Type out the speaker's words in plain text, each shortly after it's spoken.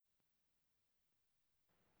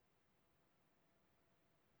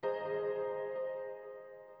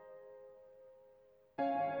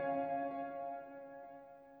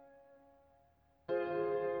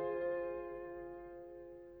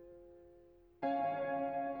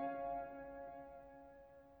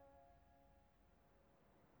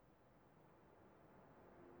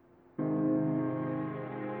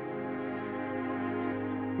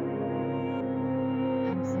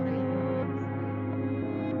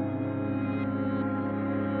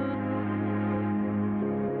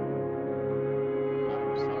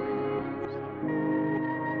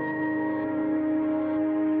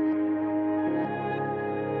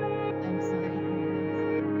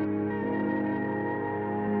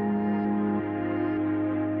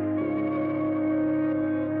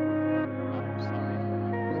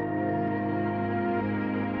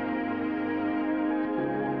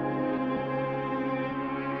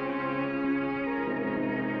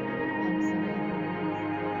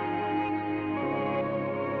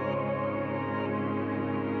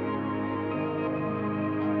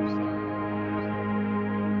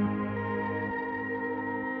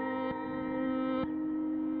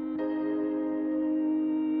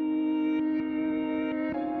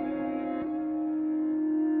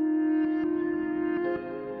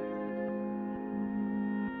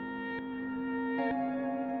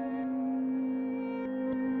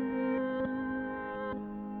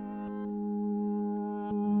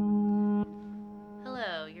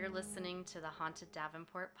listening to the Haunted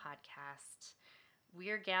Davenport podcast.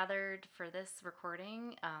 We are gathered for this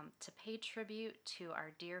recording to pay tribute to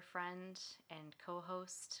our dear friend and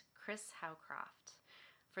co-host, Chris Howcroft.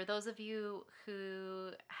 For those of you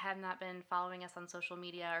who have not been following us on social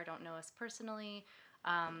media or don't know us personally,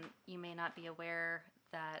 you may not be aware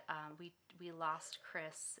that we lost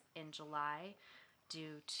Chris in July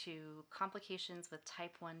due to complications with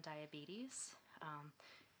type 1 diabetes.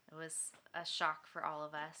 It was a shock for all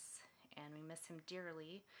of us, and we miss him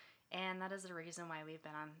dearly. And that is the reason why we've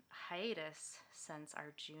been on hiatus since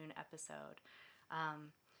our June episode.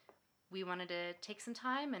 We wanted to take some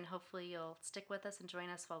time, and hopefully you'll stick with us and join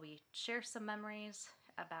us while we share some memories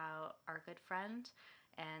about our good friend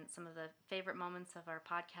and some of the favorite moments of our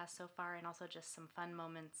podcast so far, and also just some fun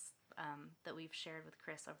moments that we've shared with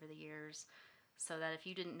Chris over the years, so that if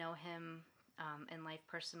you didn't know him in life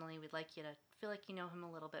personally, we'd like you to feel like you know him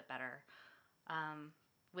a little bit better.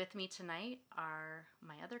 With me tonight are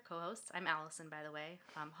my other co-hosts. I'm Allison, by the way.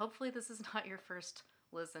 Hopefully this is not your first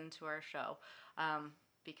listen to our show,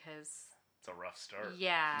 because it's a rough start.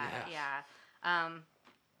 Yeah.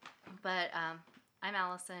 But I'm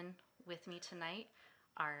Allison. With me tonight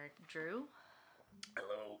are Drew.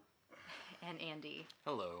 Hello. And Andy.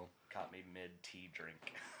 Hello. Caught me mid-tea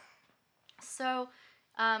drink. So,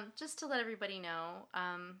 just to let everybody know,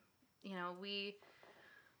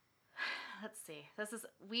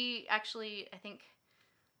 we actually, I think,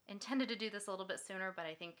 intended to do this a little bit sooner, but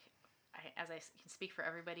I think, as I can speak for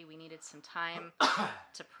everybody, we needed some time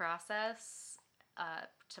to process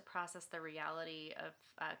the reality of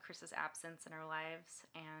Chris's absence in our lives,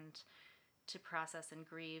 and to process and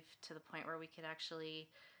grieve to the point where we could actually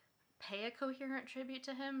pay a coherent tribute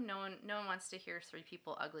to him. No one wants to hear three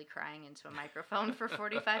people ugly crying into a microphone for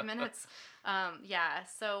 45 minutes.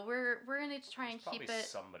 So we're gonna try and keep it.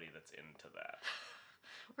 Somebody that's into that.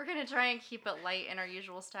 We're gonna try and keep it light in our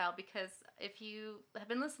usual style, because if you have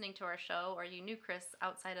been listening to our show or you knew Chris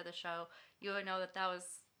outside of the show, you would know that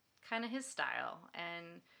was kind of his style,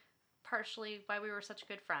 and partially why we were such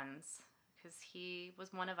good friends, because he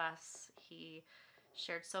was one of us. He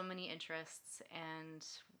shared so many interests and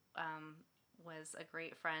was a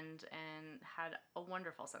great friend and had a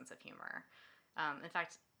wonderful sense of humor. In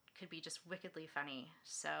fact, could be just wickedly funny.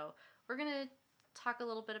 So we're going to talk a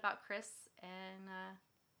little bit about Chris, and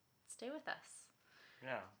stay with us.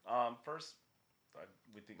 Yeah. First,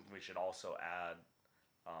 we think we should also add,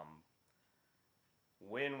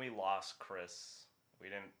 when we lost Chris, we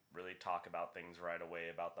didn't really talk about things right away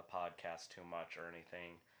about the podcast too much or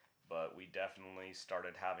anything, but we definitely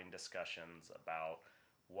started having discussions about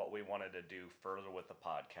what we wanted to do further with the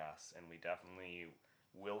podcast, and we definitely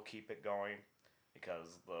will keep it going,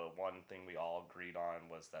 because the one thing we all agreed on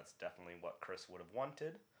was that's definitely what Chris would have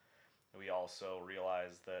wanted. We also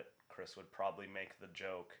realized that Chris would probably make the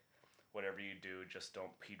joke, whatever you do, just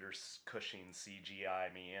don't Peter Cushing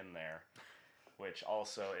CGI me in there, which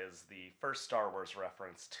also is the first Star Wars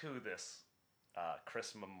reference to this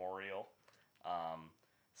Chris memorial.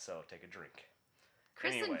 So take a drink.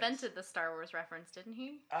 Chris Anyways. Invented the Star Wars reference, didn't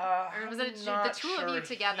he? Or was it the two of you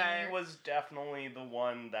together? He was definitely the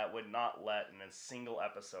one that would not let in a single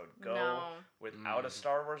episode go without a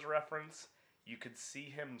Star Wars reference. You could see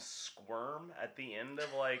him squirm at the end of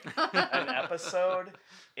an episode.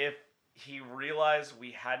 If he realized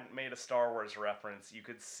we hadn't made a Star Wars reference, you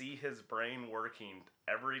could see his brain working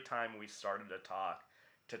every time we started to talk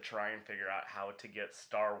to try and figure out how to get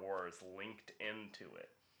Star Wars linked into it.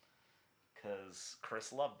 Because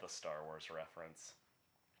Chris loved the Star Wars reference.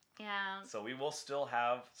 Yeah. So we will still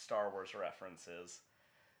have Star Wars references.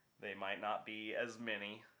 They might not be as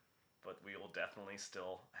many, but we will definitely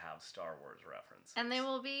still have Star Wars references. And they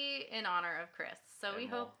will be in honor of Chris. So we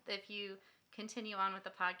hope if you continue on with the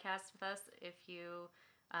podcast with us, if you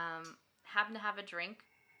happen to have a drink.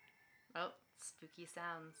 Oh, spooky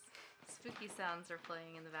sounds. Spooky sounds are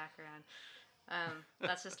playing in the background.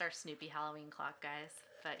 That's just our Snoopy Halloween clock, guys.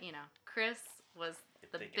 But, Chris was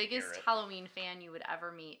the biggest Halloween fan you would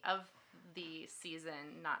ever meet of the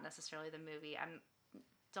season, not necessarily the movie. I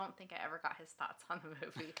don't think I ever got his thoughts on the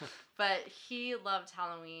movie. But he loved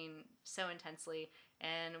Halloween so intensely.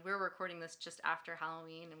 And we're recording this just after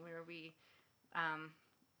Halloween, and we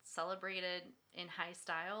celebrated in high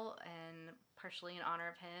style and partially in honor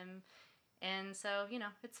of him. And so,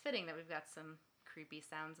 it's fitting that we've got some creepy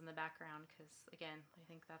sounds in the background, because, again, I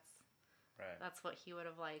think that's what he would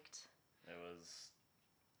have liked. It was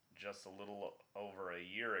just a little over a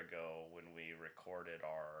year ago when we recorded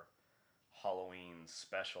our Halloween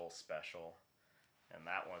special, and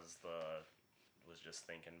that was just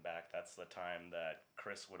thinking back, that's the time that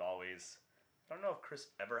Chris would always I don't know if Chris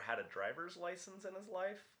ever had a driver's license in his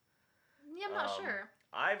life. Yeah, I'm not sure.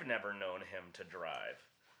 I've never known him to drive,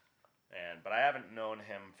 but I haven't known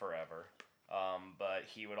him forever. But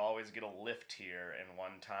he would always get a lift here, and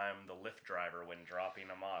one time the lift driver, when dropping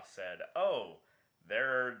him off, said, "Oh,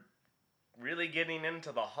 they're really getting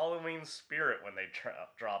into the Halloween spirit when they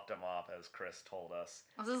dropped him off," as Chris told us.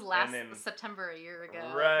 This was last September a year ago.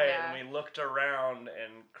 Right, yeah. And we looked around,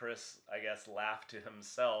 and Chris, I guess, laughed to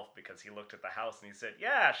himself because he looked at the house and he said,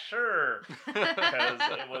 "Yeah, sure," because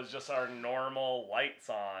it was just our normal lights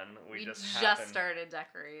on. We just started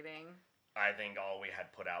decorating. I think all we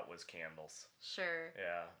had put out was candles. Sure.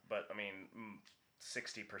 Yeah, but I mean,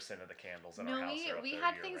 60% of the candles in our house are up we there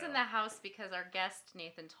had things year-round. in the house because our guest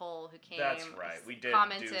Nathan Toll, who came, that's right. We did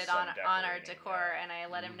commented on our decor, and I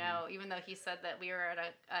let him know, even though he said that we were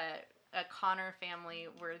at a Connor family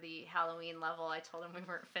were the Halloween level. I told him we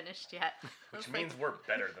weren't finished yet. Which means we're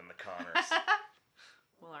better than the Connors.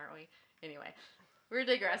 Well, aren't we? Anyway, we're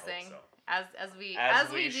digressing so. as we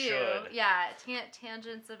do. Should. Yeah,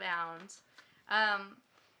 tangents abound.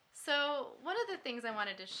 So one of the things I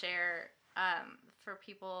wanted to share for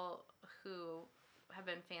people who have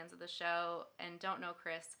been fans of the show and don't know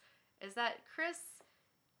Chris is that Chris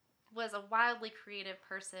was a wildly creative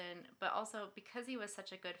person, but also because he was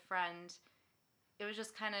such a good friend, it was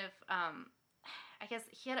just kind of, I guess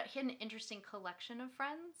he had an interesting collection of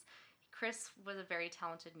friends. Chris was a very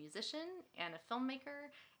talented musician and a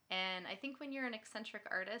filmmaker, and I think when you're an eccentric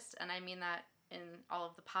artist, and I mean that in all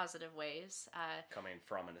of the positive ways, coming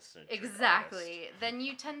from an eccentric exactly, artist, then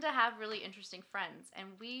you tend to have really interesting friends. And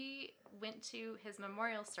we went to his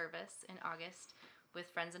memorial service in August with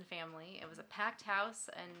friends and family. It was a packed house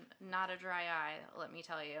and not a dry eye, let me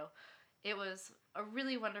tell you. It was a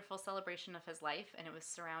really wonderful celebration of his life, and it was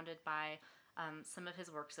surrounded by some of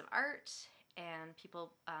his works of art and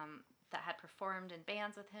people that had performed in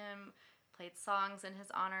bands with him, played songs in his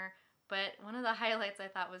honor. But one of the highlights I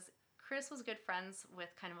thought was Chris was good friends with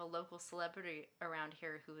kind of a local celebrity around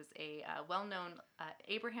here who was a well-known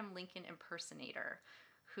Abraham Lincoln impersonator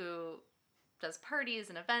who does parties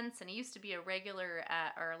and events, and he used to be a regular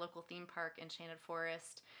at our local theme park, Enchanted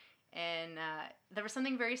Forest. And there was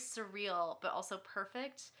something very surreal but also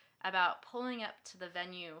perfect about pulling up to the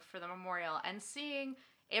venue for the memorial and seeing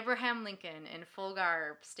Abraham Lincoln in full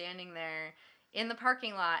garb standing there in the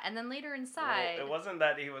parking lot, and then later inside. Well, it wasn't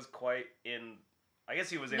that he was quite in. I guess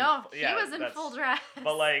he was in. No, he was in full dress.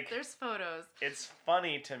 But like, there's photos. It's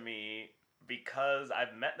funny to me because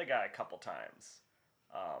I've met the guy a couple times,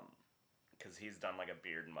 because he's done like a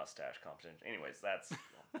beard and mustache competition. Anyways, that's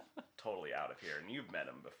totally out of here, and you've met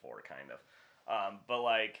him before, kind of. But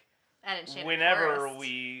like, whenever Forest.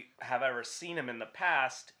 we have ever seen him in the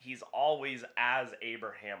past, he's always as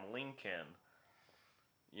Abraham Lincoln.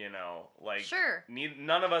 You know, like, sure.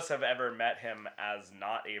 None of us have ever met him as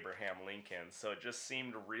not Abraham Lincoln, so it just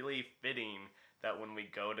seemed really fitting that when we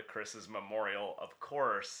go to Chris's memorial, of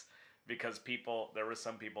course, because there were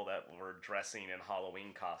some people that were dressing in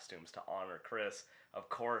Halloween costumes to honor Chris, of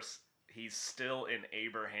course, he's still in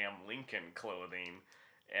Abraham Lincoln clothing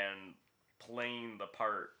and playing the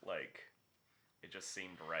part, like, it just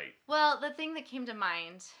seemed right. Well, the thing that came to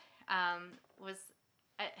mind was,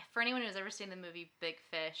 for anyone who's ever seen the movie Big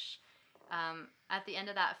Fish, at the end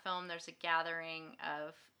of that film, there's a gathering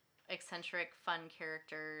of eccentric, fun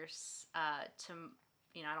characters I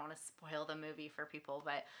don't want to spoil the movie for people,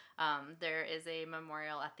 but there is a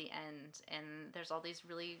memorial at the end, and there's all these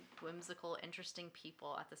really whimsical, interesting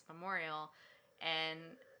people at this memorial, and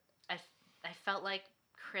I felt like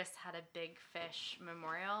Chris had a Big Fish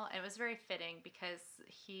memorial. It was very fitting because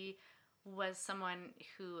he was someone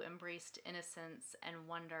who embraced innocence and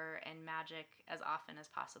wonder and magic as often as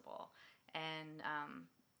possible.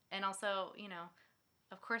 And also,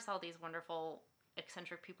 of course, all these wonderful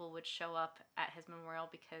eccentric people would show up at his memorial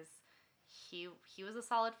because he was a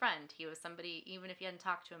solid friend. He was somebody, even if you hadn't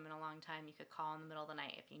talked to him in a long time, you could call in the middle of the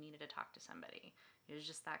night if you needed to talk to somebody. He was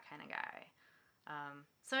just that kind of guy.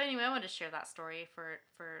 So anyway, I wanted to share that story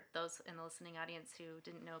for those in the listening audience who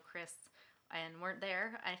didn't know Chris and weren't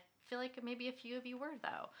there. I feel like maybe a few of you were,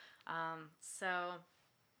 though. So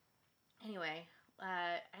anyway,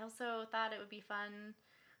 I also thought it would be fun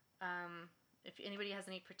if anybody has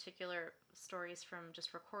any particular stories from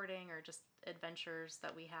just recording or just adventures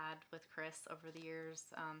that we had with Chris over the years.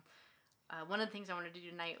 One of the things I wanted to do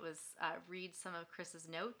tonight was read some of Chris's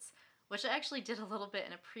notes, which I actually did a little bit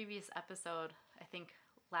in a previous episode, I think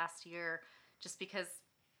last year, just because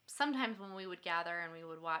sometimes when we would gather and we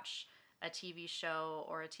would watch a TV show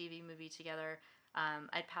or a TV movie together,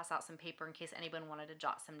 I'd pass out some paper in case anyone wanted to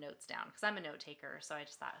jot some notes down, because I'm a note taker. So I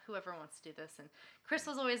just thought, whoever wants to do this. And Chris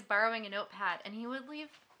was always borrowing a notepad, and he would leave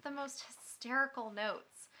the most hysterical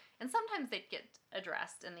notes. And sometimes they'd get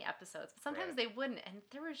addressed in the episodes, but sometimes they wouldn't. And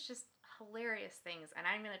there was just hilarious things, and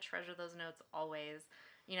I'm going to treasure those notes always.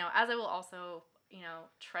 As I will also,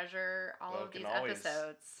 treasure all of these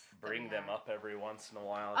episodes. Bring them up every once in a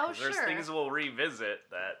while. Oh, because there's things we'll revisit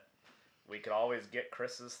that we could always get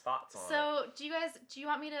Chris's thoughts on. So, do you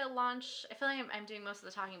want me to launch? I feel like I'm doing most of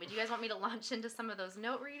the talking, but do you guys want me to launch into some of those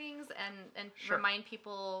note readings and remind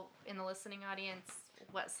people in the listening audience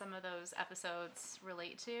what some of those episodes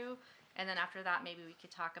relate to? And then after that, maybe we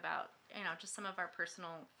could talk about, just some of our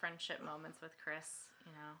personal friendship moments with Chris,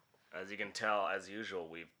 As you can tell, as usual,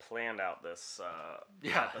 we've planned out this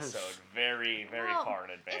episode very, very far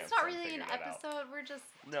in advance. It's not really an episode. We're just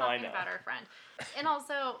talking about our friend. And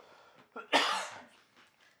also,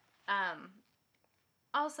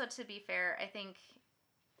 to be fair, I think,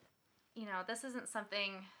 this isn't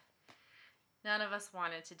something, none of us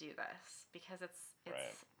wanted to do this, because it's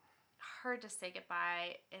hard to say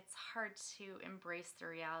goodbye. It's hard to embrace the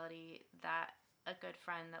reality that a good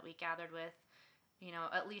friend that we gathered with,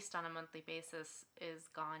 at least on a monthly basis, is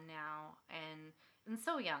gone now, and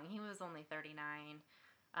so young. He was only 39.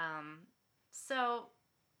 So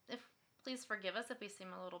please forgive us if we seem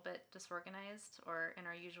a little bit disorganized or in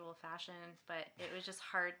our usual fashion, but it was just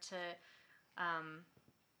hard to,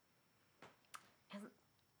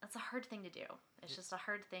 it's a hard thing to do. It's just a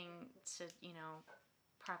hard thing to,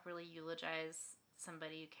 properly eulogize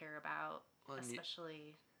somebody you care about,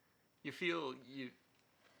 especially. You feel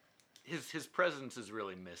his presence is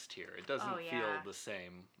really missed here. It doesn't feel the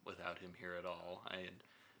same without him here at all.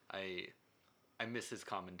 I miss his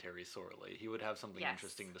commentary sorely. He would have something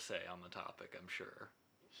interesting to say on the topic, I'm sure.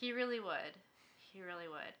 He really would.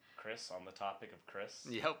 Chris, on the topic of Chris?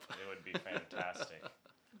 Yep. It would be fantastic.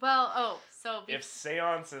 Well, if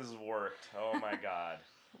seances worked, oh my God.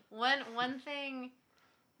 One thing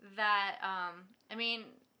that,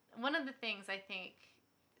 one of the things I think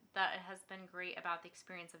that has been great about the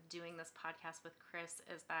experience of doing this podcast with Chris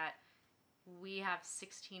is that we have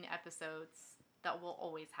 16 episodes that we'll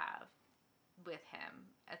always have with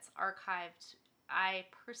him. It's archived. I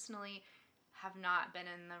personally have not been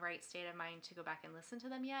in the right state of mind to go back and listen to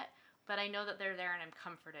them yet, but I know that they're there, and I'm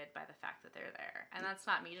comforted by the fact that they're there. And that's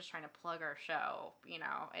not me just trying to plug our show.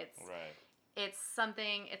 It's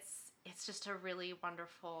something. It's just a really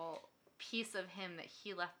wonderful piece of him that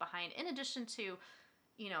he left behind, in addition to,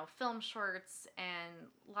 film shorts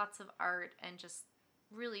and lots of art and just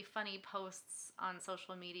really funny posts on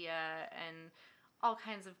social media and all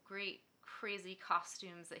kinds of great, crazy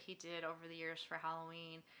costumes that he did over the years for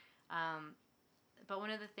Halloween. But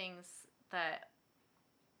one of the things that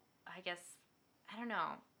I guess,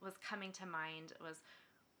 was coming to mind was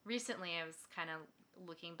recently I was kind of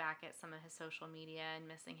looking back at some of his social media and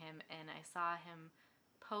missing him, and I saw him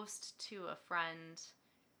post to a friend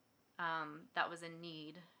that was in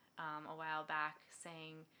need a while back,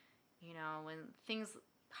 saying, when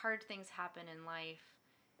hard things happen in life,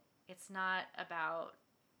 it's not about,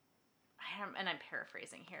 and I'm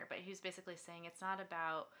paraphrasing here, but he was basically saying it's not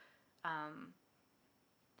about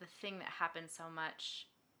the thing that happened so much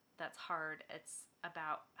that's hard. It's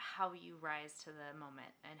about how you rise to the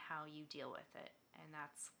moment and how you deal with it. And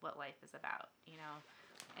that's what life is about,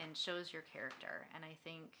 and shows your character. And I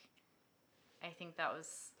think that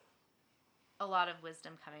was a lot of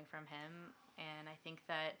wisdom coming from him. And I think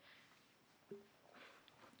that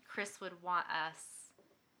Chris would want us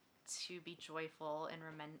to be joyful in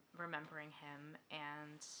remembering him.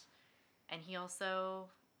 And he also,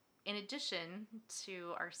 in addition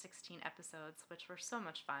to our 16 episodes, which were so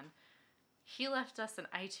much fun, he left us an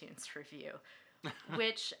iTunes review,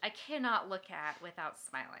 which I cannot look at without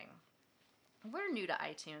smiling. We're new to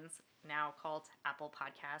iTunes, now called Apple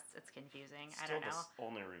Podcasts. It's confusing. I don't know. Still the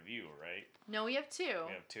only review, right? No, we have two.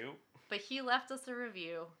 We have two? But he left us a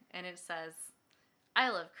review, and it says, "I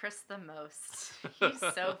love Chris the most. He's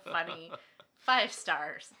so funny. 5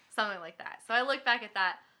 stars." Something like that. So I look back at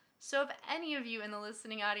that. So if any of you in the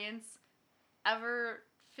listening audience ever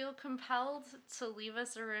feel compelled to leave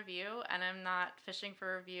us a review, and I'm not fishing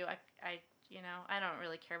for a review, I don't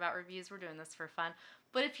really care about reviews. We're doing this for fun.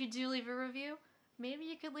 But if you do leave a review, maybe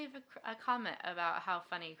you could leave a comment about how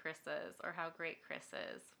funny Chris is, or how great Chris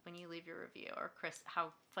is when you leave your review, or Chris,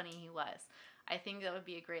 how funny he was. I think that would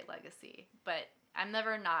be a great legacy. But I'm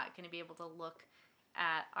never not going to be able to look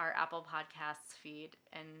at our Apple Podcasts feed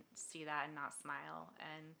and see that and not smile.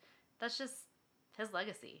 And that's just his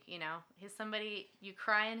legacy, He's somebody, you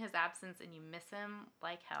cry in his absence and you miss him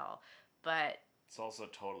like hell. But It's also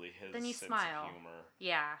totally his then you sense smile. of humor.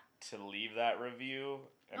 Yeah. To leave that review,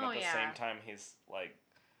 and at the same time, he's like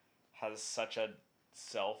has such a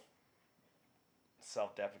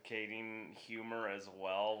self-deprecating humor as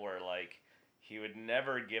well, where like he would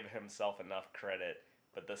never give himself enough credit,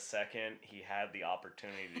 but the second he had the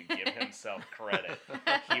opportunity to give himself credit,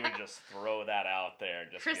 he would just throw that out there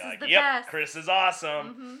and just Chris be like, is "Yep, best. Chris is awesome."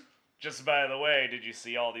 Mm-hmm. Just by the way, did you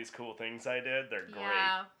see all these cool things I did? They're great.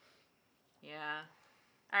 Yeah.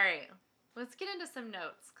 All right. Let's get into some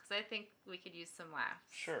notes, because I think we could use some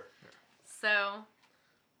laughs. Sure. So,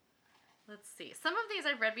 let's see. Some of these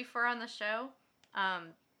I've read before on the show,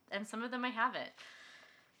 and some of them I haven't.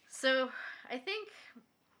 So, I think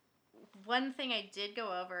one thing I did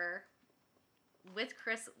go over with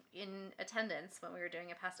Chris in attendance when we were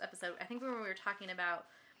doing a past episode, I think when we were talking about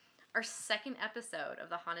our second episode of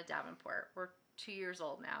the Haunted Davenport. We're 2 years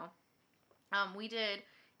old now. We did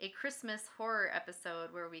a Christmas horror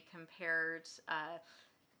episode where we compared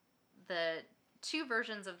the two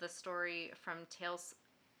versions of the story from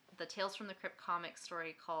the Tales from the Crypt comic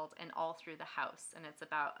story called "And All Through the House," and it's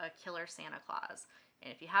about a killer Santa Claus.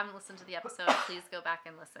 And if you haven't listened to the episode, please go back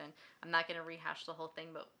and listen. I'm not going to rehash the whole thing,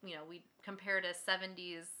 but we compared a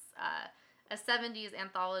 70s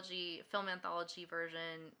anthology, film anthology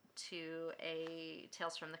version to a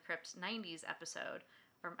Tales from the Crypt 90s episode.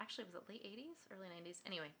 Or actually, was it late 80s? Early 90s?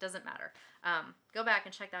 Anyway, doesn't matter. Go back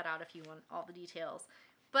and check that out if you want all the details.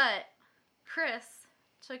 But Chris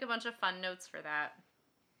took a bunch of fun notes for that.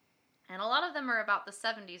 And a lot of them are about the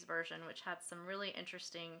 70s version, which had some really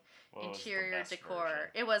interesting interior decor.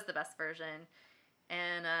 Version? It was the best version.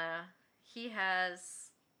 And he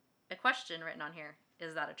has a question written on here.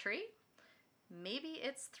 Is that a tree? Maybe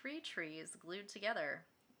it's 3 trees glued together.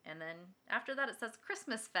 And then after that it says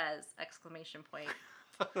Christmas Fez! Exclamation point.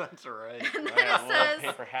 That's right. And then it says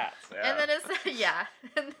paper hats. Yeah. And then it says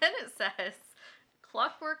And then it says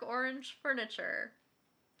Clockwork Orange Furniture.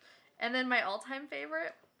 And then my all-time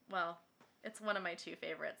favorite, well, it's one of my 2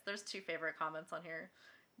 favorites. There's 2 favorite comments on here.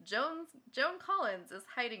 Joan Collins is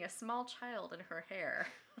hiding a small child in her hair.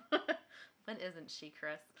 When isn't she,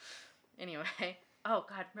 Chris? Anyway. Oh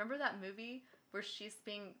God, remember that movie where she's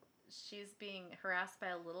being harassed by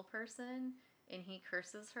a little person and he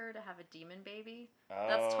curses her to have a demon baby? Oh.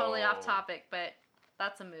 That's totally off topic, but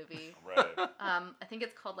that's a movie. Right. I think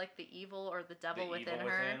it's called like The Evil or The Devil Within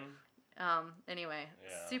Her. Anyway,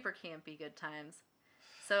 super campy, good times.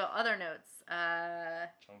 So other notes.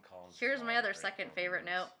 Joan Collins. Here's my other second favorite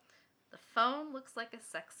note. The phone looks like a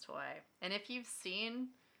sex toy. And if you've seen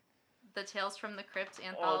the Tales from the Crypt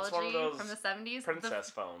anthology from the 70s, princess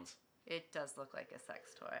phones. It does look like a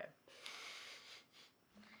sex toy.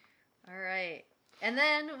 All right. And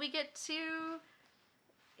then we get to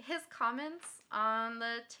his comments on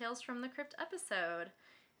the Tales from the Crypt episode,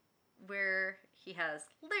 where he has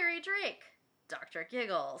Larry Drake, Dr.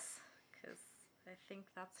 Giggles, because I think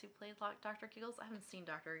that's who played Dr. Giggles. I haven't seen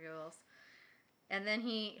Dr. Giggles. And then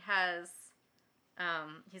he has,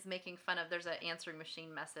 he's making fun of, there's an answering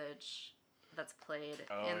machine message that's played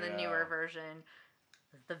in the newer version.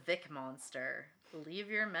 The Vic Monster. Leave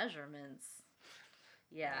your measurements.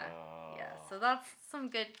 Yeah. So that's some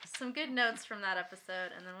good notes from that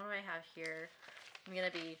episode. And then what do I have here? I'm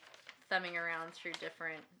gonna be thumbing around through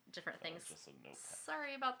different things. Just a notepad.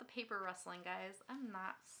 Sorry about the paper rustling, guys. I'm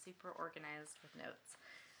not super organized with notes.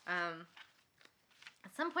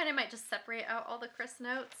 At some point, I might just separate out all the Chris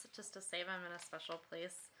notes just to save them in a special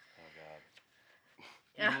place. Oh God.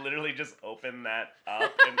 You literally just open that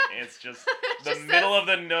up, and it's just the middle of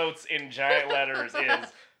the notes in giant letters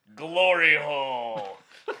is glory hole.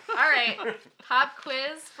 All right, pop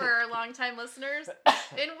quiz for our longtime listeners.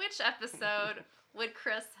 In which episode would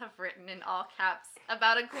Chris have written in all caps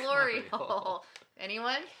about a glory hole?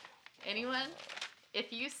 Anyone?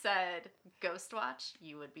 If you said Ghostwatch,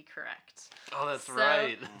 you would be correct. Oh, that's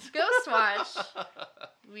right. Ghostwatch,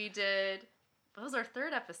 we did. That was our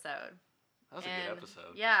 3rd episode. That was a good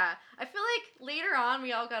episode. Yeah. I feel like later on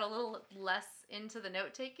we all got a little less into the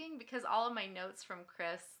note taking because all of my notes from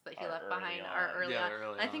Chris that he left behind are early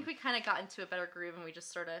on. I think we kind of got into a better groove and we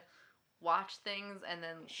just sort of watched things and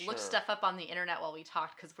then looked stuff up on the internet while we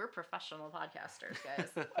talked because we're professional podcasters, guys.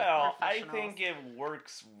 Well, I think it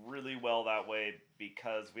works really well that way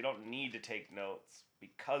because we don't need to take notes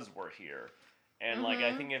because we're here. And like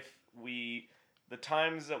I think if the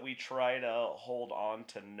times that we try to hold on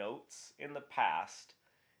to notes in the past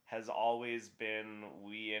has always been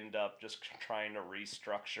we end up just trying to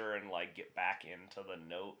restructure and like get back into the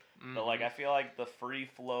note. But like I feel like the free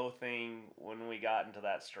flow thing when we got into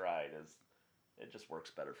that stride it just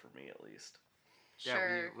works better for me at least.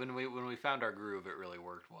 Sure. Yeah, when we found our groove, it really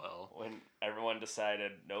worked well. When everyone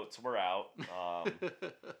decided notes were out.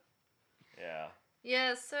 Yeah.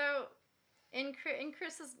 Yeah, so in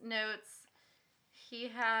Chris's notes, he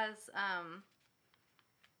has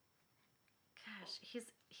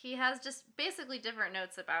he has just basically different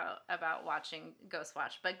notes about watching Ghost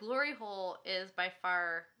Watch, but Glory Hole is by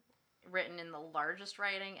far written in the largest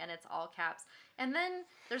writing, and it's all caps. And then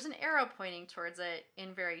there's an arrow pointing towards it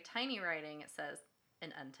in very tiny writing. It says,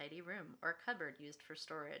 "An untidy room or cupboard used for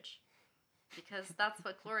storage," because that's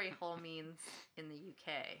what Glory Hole means in the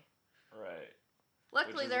UK. Right.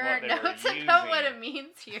 Luckily, there are notes about what it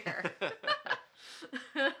means here.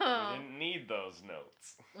 We didn't need those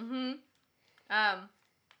notes.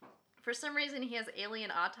 For some reason, he has Alien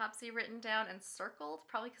Autopsy written down and circled,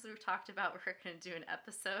 probably because we've talked about we're going to do an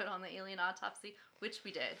episode on the Alien Autopsy, which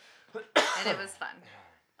we did, and it was fun.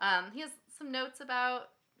 He has some notes about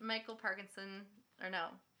Michael Parkinson, or no,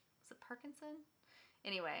 is it Parkinson?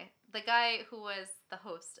 Anyway, the guy who was the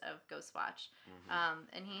host of Ghost Watch,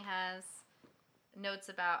 and he has notes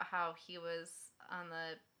about how he was on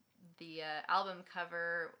the album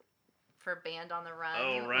cover for Band on the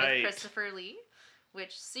Run with Christopher Lee.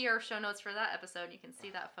 Which, see our show notes for that episode. You can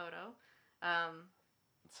see that photo.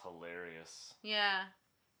 It's hilarious. Yeah.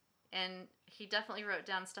 And he definitely wrote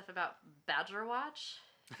down stuff about Badger Watch.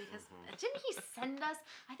 Because didn't he send us?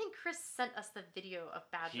 I think Chris sent us the video of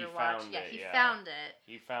Badger Watch. He found it.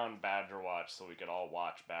 He found Badger Watch so we could all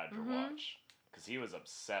watch Badger Watch. Because he was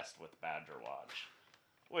obsessed with Badger Watch.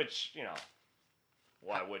 Which,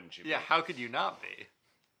 why wouldn't you be? Yeah, how could you not be?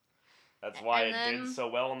 That's why it did so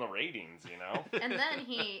well in the ratings, And then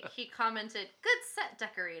he commented, "Good set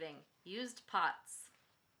decorating. Used pots."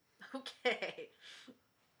 Okay.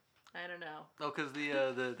 I don't know. Oh, because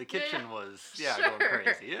the kitchen was sure. going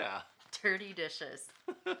crazy. Yeah. Dirty dishes.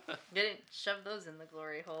 Didn't shove those in the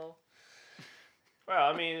glory hole. Well,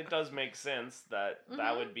 I mean, it does make sense that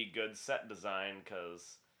would be good set design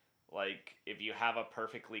because, like, if you have a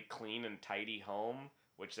perfectly clean and tidy home,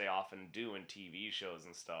 which they often do in TV shows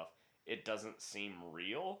and stuff, it doesn't seem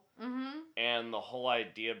real. And the whole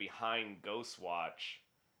idea behind Ghost Watch,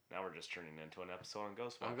 now we're just turning into an episode on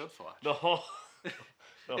Ghost Watch. On Ghost Watch.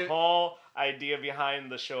 The whole idea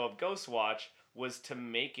behind the show of Ghost Watch was to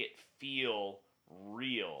make it feel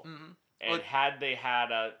real. And had they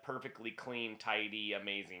had a perfectly clean, tidy,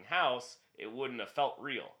 amazing house, it wouldn't have felt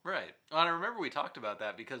real. Right. Well, and I remember we talked about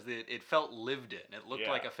that because it felt lived in. It looked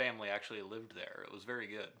like a family actually lived there. It was very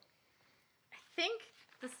good. I think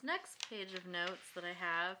this next page of notes that I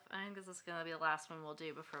have, I think this is going to be the last one we'll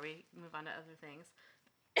do before we move on to other things.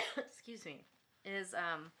 Excuse me. Is,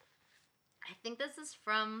 I think this is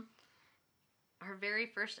from our very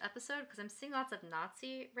first episode, because I'm seeing lots of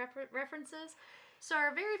Nazi references. So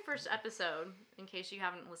our very first episode, in case you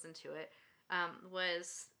haven't listened to it,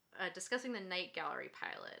 was discussing the Night Gallery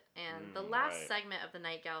pilot. And the last segment of the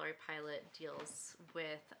Night Gallery pilot deals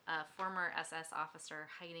with a former SS officer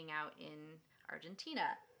hiding out in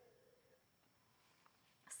Argentina.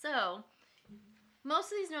 So, most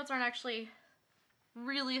of these notes aren't actually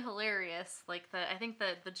really hilarious. Like I think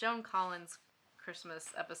the Joan Collins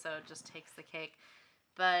Christmas episode just takes the cake.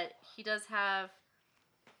 But he gets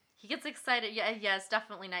excited. Yeah, it's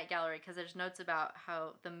definitely Night Gallery, because there's notes about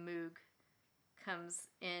how the Moog comes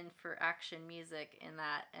in for action music in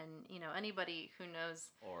that, and anybody who knows.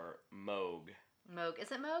 Or Moog. Moog,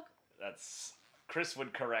 is it Moog? That's Chris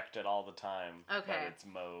would correct it all the time. Okay. But it's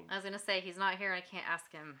Moog. I was gonna say he's not here and I can't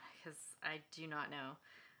ask him because I do not know.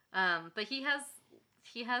 But he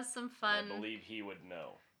has some fun. I believe he would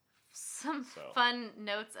know. Fun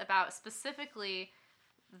notes about specifically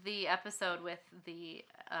the episode with the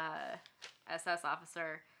SS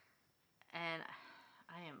officer, and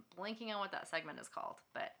I am blanking on what that segment is called.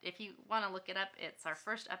 But if you want to look it up, it's our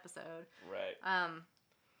first episode. Right.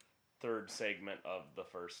 Third segment of the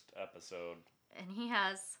first episode. And he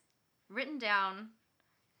has written down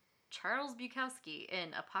Charles Bukowski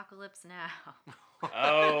in Apocalypse Now.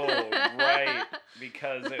 Oh, right.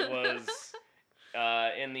 Because it was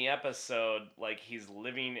in the episode, like, he's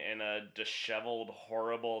living in a disheveled,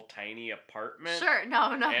 horrible, tiny apartment. Sure,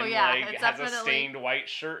 no, and, yeah. Like, it's has definitely a stained white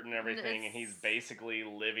shirt and everything, and he's basically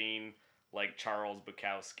living like Charles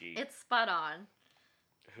Bukowski. It's spot on.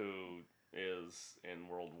 Who is in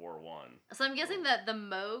World War I. So I'm guessing that the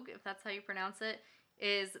Moog, if that's how you pronounce it,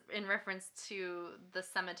 is in reference to the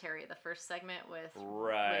cemetery, the first segment with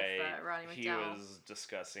Roddy McDowall. He was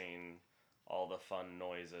discussing all the fun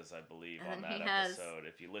noises, I believe, on that episode.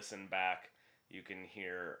 If you listen back, you can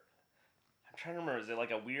hear... I'm trying to remember, is it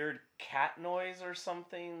like a weird cat noise or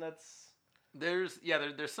something that's... There's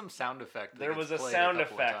some sound effect. There was a sound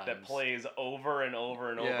effect that plays over and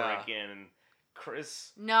over and over again. And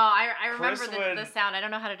Chris... No, I remember the sound. I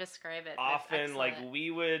don't know how to describe it. Often, like,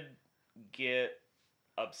 we would get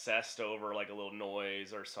obsessed over, like, a little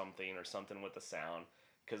noise or something with the sound.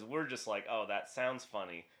 Because we're just like, oh, that sounds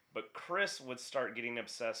funny. But Chris would start getting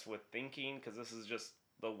obsessed with thinking, because this is just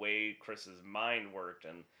the way Chris's mind worked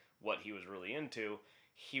and what he was really into.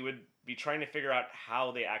 He would be trying to figure out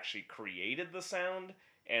how they actually created the sound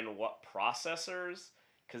and what processors,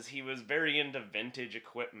 because he was very into vintage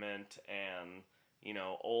equipment and, you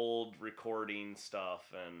know, old recording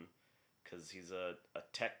stuff, and because he's a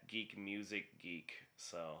tech geek, music geek,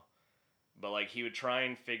 so. But, like, he would try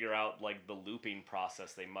and figure out, like, the looping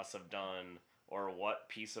process they must have done, or what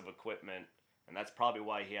piece of equipment. And that's probably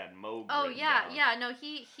why he had Moog. Oh, yeah, down. Yeah. No,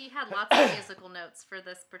 he had lots of musical notes for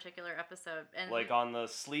this particular episode. And like on the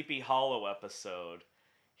Sleepy Hollow episode,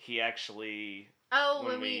 he actually... Oh,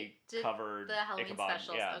 when we did covered the Halloween Ichabod,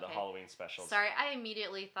 specials. Yeah, okay. The Halloween specials. Sorry, I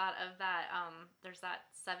immediately thought of that. There's that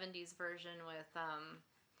 70s version with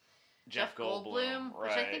Jeff Goldblum, right.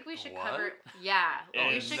 which I think we should What? cover. Yeah, Oh,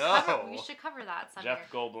 we should cover that someday. Jeff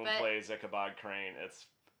Goldblum plays Ichabod Crane.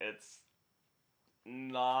 It's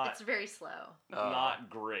not... It's very slow. Not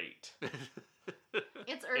great.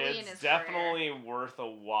 It's early in his It's definitely worth a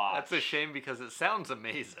watch. That's a shame because it sounds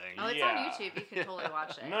amazing. Oh, it's on YouTube. You can totally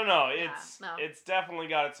watch it. No, it's definitely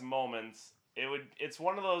got its moments. It's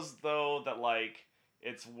one of those though that like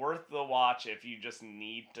it's worth the watch if you just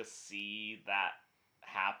need to see that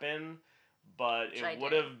happen. But it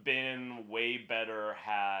would have been way better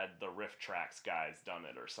had the Riff Tracks guys done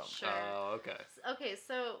it or something. Sure. Oh, okay. Okay,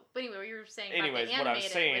 so but anyway, what you were saying. Anyways, about the what I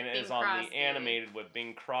was saying is Bing on Crosby. the animated with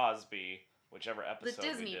Bing Crosby, whichever episode the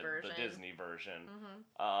Disney we did, version. the Disney version.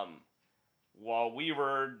 Mm-hmm. While we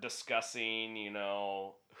were discussing, you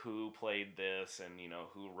know, who played this and you know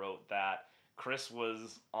who wrote that, Chris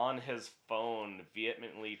was on his phone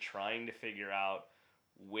vehemently trying to figure out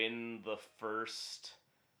when the first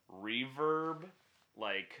reverb,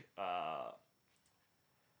 like, I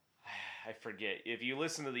forget. If you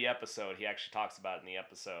listen to the episode, he actually talks about it in the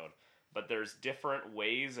episode, but there's different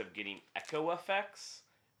ways of getting echo effects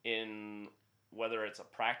in whether it's a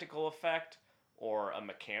practical effect or a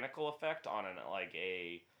mechanical effect on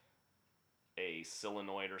a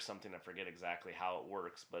solenoid or something. I forget exactly how it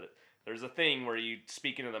works, but there's a thing where you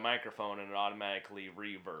speak into the microphone and it automatically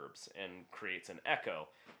reverbs and creates an echo.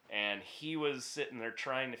 And he was sitting there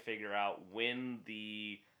trying to figure out when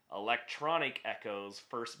the electronic echoes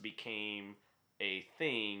first became a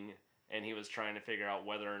thing, and he was trying to figure out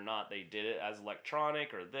whether or not they did it as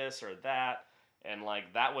electronic or this or that. And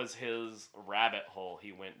like that was his rabbit hole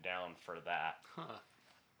he went down for that. Huh.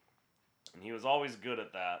 And he was always good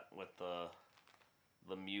at that with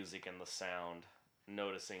the music and the sound,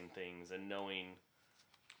 noticing things and knowing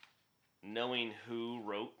who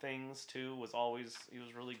wrote things too he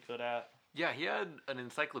was really good at. Yeah, he had an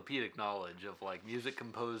encyclopedic knowledge of like music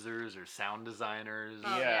composers or sound designers.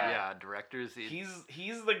 Oh, yeah, directors.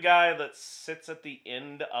 He's the guy that sits at the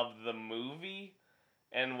end of the movie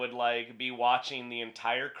and would like be watching the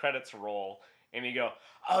entire credits roll, and you go,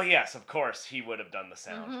 "Oh yes, of course he would have done the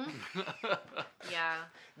sound." Mm-hmm. Yeah,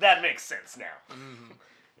 that makes sense now. Mm-hmm.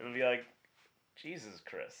 It would be like, Jesus,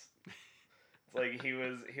 Chris. It's like he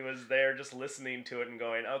was there just listening to it and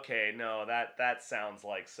going, okay, no, that sounds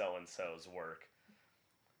like so and so's work.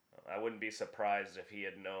 I wouldn't be surprised if he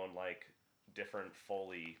had known like different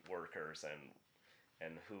Foley workers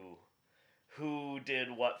and who did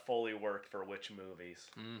what Foley work for which movies.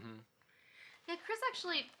 Mm-hmm. Yeah, Chris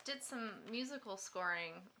actually did some musical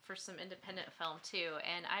scoring for some independent film too,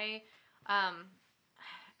 and I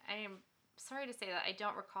am sorry to say that I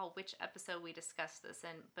don't recall which episode we discussed this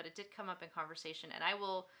in, but it did come up in conversation, and I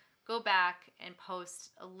will go back and post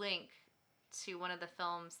a link to one of the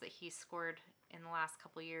films that he scored in the last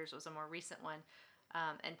couple years. It was a more recent one,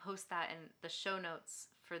 and post that in the show notes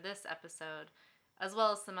for this episode, as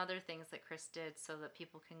well as some other things that Chris did, so that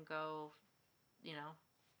people can go, you know,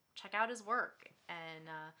 check out his work, and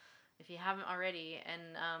if you haven't already.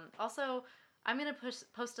 And also, I'm going to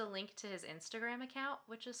post a link to his Instagram account,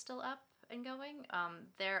 which is still up and going.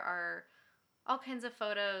 There are all kinds of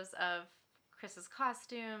photos of Chris's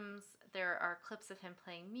costumes. There are clips of him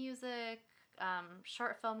playing music,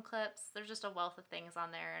 short film clips. There's just a wealth of things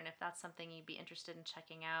on there, and if that's something you'd be interested in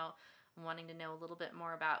checking out and wanting to know a little bit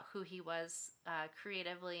more about who he was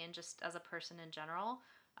creatively and just as a person in general,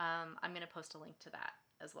 I'm going to post a link to that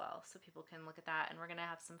as well, so people can look at that. And we're going to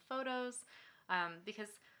have some photos, because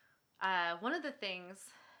one of the things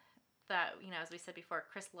that, you know, as we said before,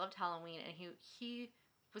 Chris loved Halloween, and he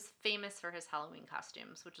was famous for his Halloween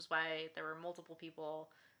costumes, which is why there were multiple people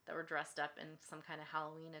that were dressed up in some kind of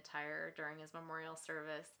Halloween attire during his memorial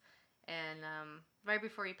service. And right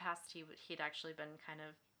before he passed, he'd actually been kind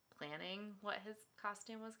of planning what his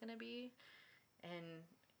costume was going to be. And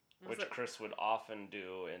which Chris would often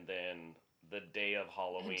do, and then the day of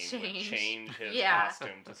Halloween would change his yeah.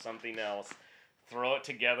 costume to something else, throw it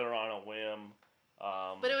together on a whim.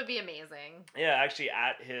 But it would be amazing. Yeah, actually,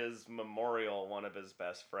 at his memorial, one of his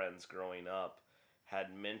best friends growing up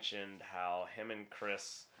had mentioned how him and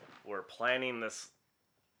Chris were planning this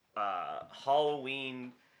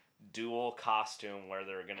Halloween dual costume where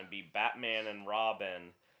they're going to be Batman and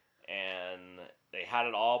Robin, and they had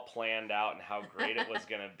it all planned out and how great it was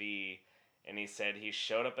going to be. And he said he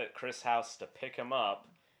showed up at Chris' house to pick him up,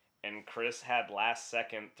 and Chris had last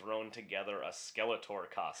second thrown together a Skeletor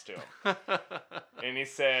costume. And he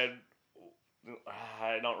said,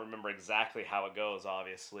 I don't remember exactly how it goes,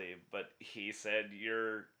 obviously, but he said,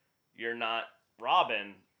 you're not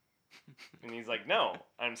Robin. And he's like, no,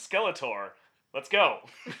 I'm Skeletor. Let's go.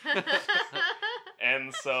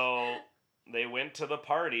 And so they went to the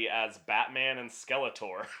party as Batman and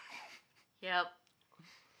Skeletor. Yep.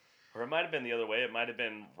 Or it might have been the other way. It might have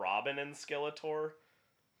been Robin and Skeletor.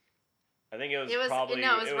 I think it was Robin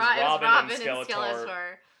and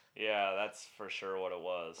Skeletor. Yeah, that's for sure what it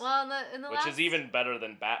was. Well, which is even better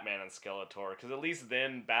than Batman and Skeletor, because at least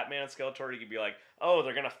then Batman and Skeletor, you could be like, oh,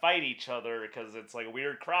 they're gonna fight each other because it's like a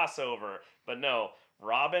weird crossover. But no,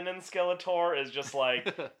 Robin and Skeletor is just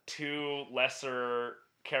like two lesser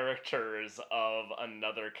characters of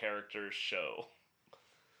another character's show.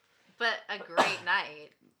 But a great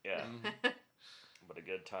night. Yeah. But a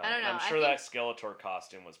good time. I don't know. I'm sure that Skeletor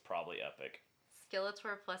costume was probably epic.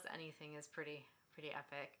 Skeletor plus anything is pretty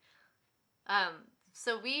epic.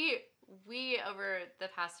 So we over the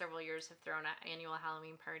past several years have thrown an annual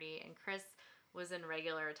Halloween party, and Chris was in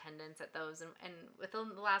regular attendance at those. And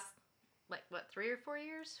within the last 3 or 4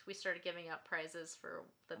 years, we started giving out prizes for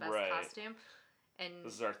the best costume. And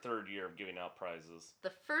this is our third year of giving out prizes.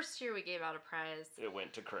 The first year we gave out a prize, it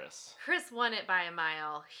went to Chris. Chris won it by a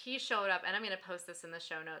mile. He showed up, and I'm going to post this in the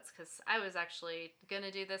show notes because I was actually going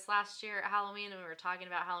to do this last year at Halloween, and we were talking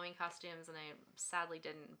about Halloween costumes, and I sadly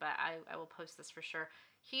didn't, but I will post this for sure.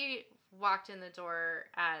 He walked in the door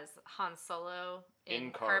as Han Solo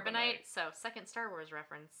in Carbonite. So, second Star Wars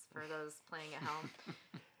reference for those playing at home.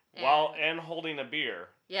 And holding a beer.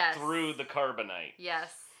 Yes. Through the Carbonite.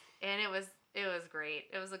 Yes. And it was great.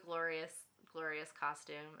 It was a glorious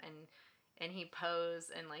costume, and he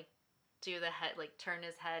posed and do the head, turn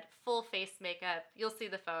his head, full face makeup. You'll see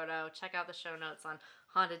the photo. Check out the show notes on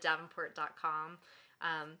haunteddavenport.com.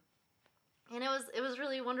 And it was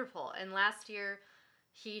really wonderful. And last year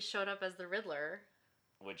he showed up as the Riddler,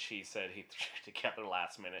 which he said he threw together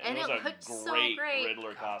last minute. And it was a great great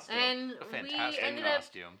Riddler costume. And a fantastic we ended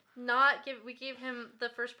costume. We gave him the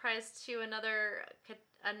first prize to another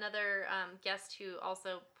guest who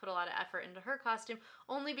also put a lot of effort into her costume,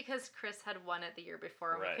 only because Chris had won it the year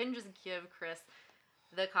before. Right. We couldn't just give Chris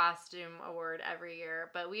the costume award every year,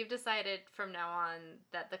 but we've decided from now on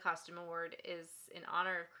that the costume award is in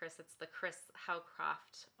honor of Chris. It's the Chris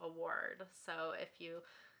Howcroft Award. So if you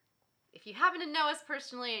happen to know us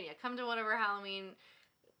personally and you come to one of our Halloween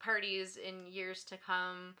parties in years to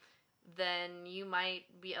come, then you might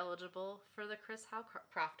be eligible for the Chris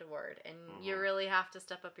Howcroft Award, and you really have to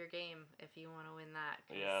step up your game if you want to win that.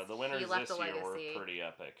 Yeah, the winners this year were pretty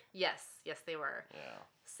epic. Yes, they were. Yeah.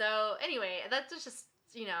 So anyway, that's just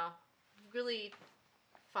really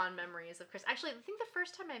fond memories of Chris. Actually, I think the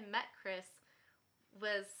first time I met Chris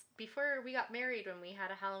was before we got married, when we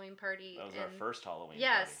had a Halloween party. That was our first Halloween party.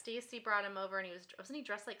 Yeah, Stacy brought him over, and wasn't he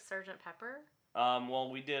dressed like Sergeant Pepper? Well,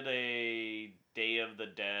 we did a Day of the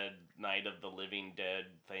Dead, Night of the Living Dead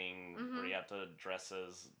thing where you have to dress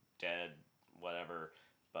as dead, whatever,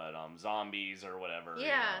 but zombies or whatever.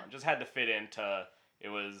 Yeah. Just had to fit into, it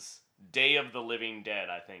was Day of the Living Dead,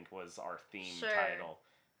 I think, was our theme title.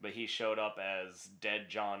 But he showed up as Dead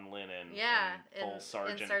John Lennon in full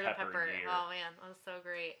Sergeant Pepper gear. Oh man, that was so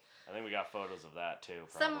great. I think we got photos of that too.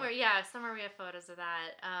 Probably. Somewhere we have photos of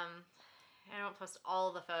that. I don't post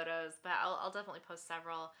all the photos, but I'll definitely post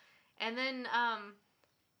several. And then,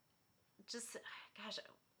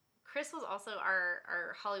 Chris was also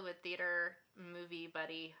our Hollywood theater movie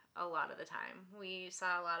buddy a lot of the time. We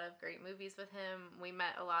saw a lot of great movies with him. We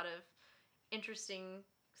met a lot of interesting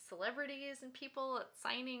celebrities and people at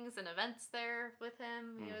signings and events there with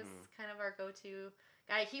him. He was kind of our go-to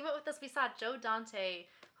guy. He went with us. We saw Joe Dante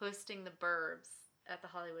hosting the Burbs at the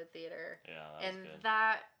Hollywood Theater. Yeah, that was good.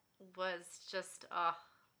 That was just, that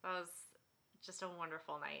was just a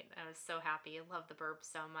wonderful night. I was so happy. I love the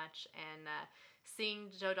Burbs so much. And seeing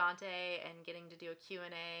Joe Dante and getting to do a Q&A.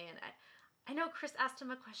 And I know Chris asked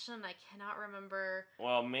him a question. I cannot remember.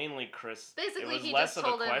 Well, mainly Chris. Basically, it was he less just of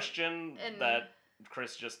told a question and that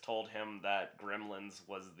Chris just told him that Gremlins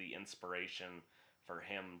was the inspiration for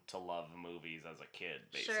him to love movies as a kid,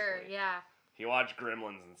 basically. Sure, yeah. He watched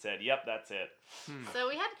Gremlins and said, "Yep, that's it." So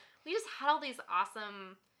we just had all these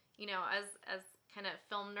awesome, as kind of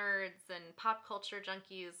film nerds and pop culture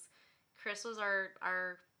junkies. Chris was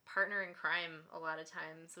our partner in crime a lot of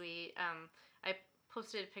times. I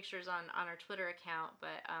posted pictures on our Twitter account,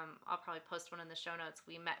 but I'll probably post one in the show notes.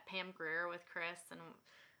 We met Pam Grier with Chris and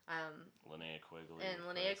Linnea Quigley. And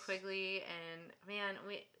Linnea Quigley, and man,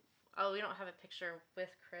 we don't have a picture with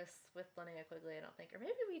Chris with Linnea Quigley, I don't think, or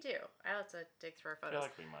maybe we do. I'll have to dig through our photos. I feel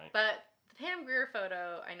like we might. But the Pam Grier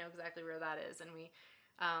photo, I know exactly where that is, and we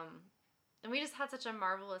just had such a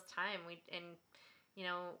marvelous time. We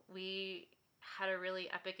had a really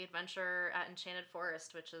epic adventure at Enchanted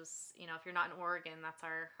Forest, which is, if you're not in Oregon, that's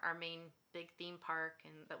our main big theme park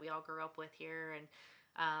and that we all grew up with here. And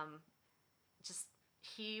just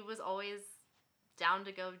he was always down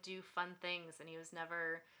to go do fun things, and he was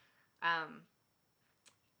never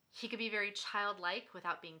he could be very childlike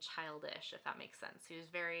without being childish, if that makes sense. He was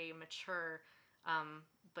very mature,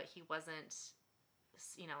 but he wasn't,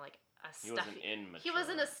 like a stuffy. He wasn't immature. He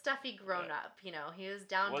wasn't a stuffy grown up. He was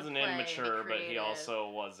down to play. Wasn't immature, but he also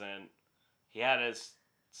wasn't. He had his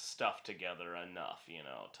stuff together enough,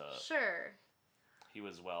 to. Sure. He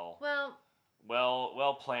was well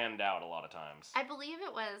planned out a lot of times. I believe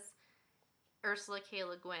it was Ursula K.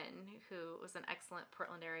 Le Guin, who was an excellent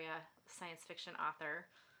Portland area science fiction author,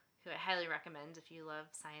 who I highly recommend if you love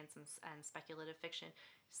science and speculative fiction,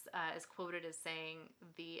 is quoted as saying,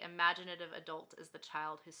 "The imaginative adult is the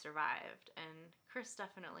child who survived." And Chris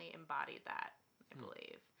definitely embodied that, I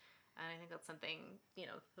believe. And I think that's something,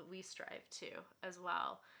 that we strive to as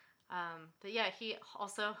well. But yeah, he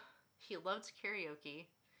loved karaoke.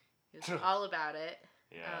 He was all about it.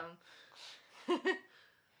 Yeah.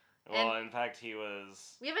 Well, in fact, he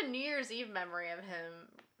was... We have a New Year's Eve memory of him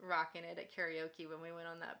rocking it at karaoke when we went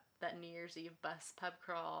on that New Year's Eve bus pub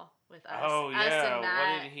crawl with us. Oh, us yeah. and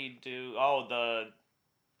Matt. What did he do? Oh, the...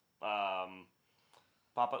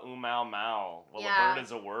 Papa Umau Mau. Well, yeah. The bird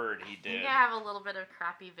is a word he did. I think I have a little bit of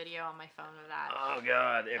crappy video on my phone of that. Oh,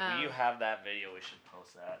 God. If you have that video, we should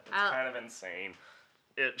post that. It's kind of insane.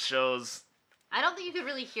 It shows... I don't think you could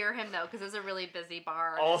really hear him, though, because it's a really busy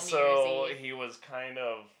bar. Also, he was kind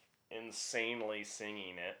of insanely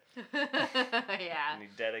singing it. Yeah. And he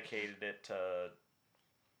dedicated it to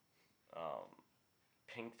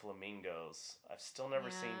Pink Flamingos. I've still never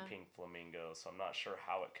seen Pink Flamingos, so I'm not sure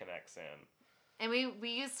how it connects in. And we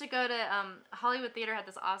used to go to Hollywood Theater had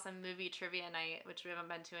this awesome movie trivia night, which we haven't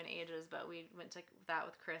been to in ages, but we went to that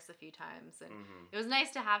with Chris a few times, and it was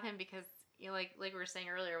nice to have him because, like we were saying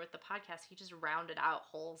earlier with the podcast, he just rounded out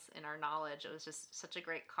holes in our knowledge. It was just such a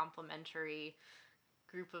great complimentary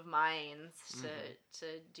group of minds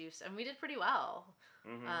to do, and we did pretty well.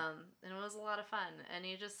 And it was a lot of fun. And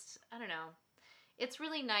you just, I don't know, it's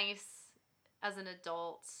really nice as an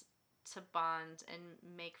adult to bond and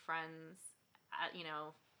make friends,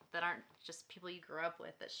 that aren't just people you grew up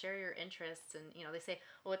with, that share your interests. And, they say,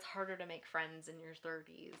 oh, it's harder to make friends in your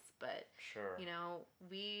 30s. But, sure.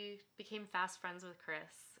 We became fast friends with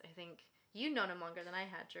Chris. I think you'd known him longer than I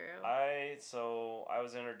had, Drew. So I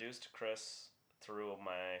was introduced to Chris through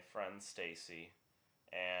my friend Stacy.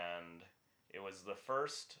 And it was the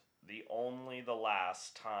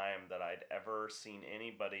last time that I'd ever seen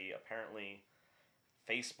anybody. Apparently,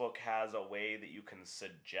 Facebook has a way that you can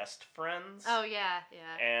suggest friends. Oh, yeah.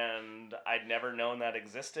 And I'd never known that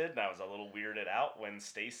existed, and I was a little weirded out when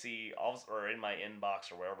Stacy, or in my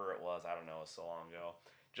inbox or wherever it was, I don't know, it was so long ago,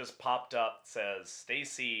 just popped up, says,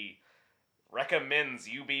 "Stacy recommends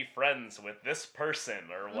you be friends with this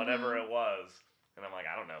person," or whatever it was. And I'm like,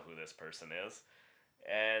 I don't know who this person is.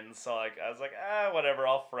 And so, I was like, whatever,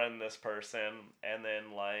 I'll friend this person. And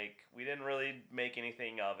then, we didn't really make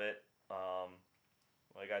anything of it.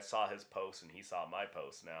 I saw his post and he saw my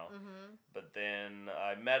post now. But then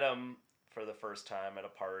I met him for the first time at a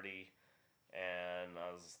party, and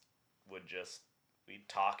we'd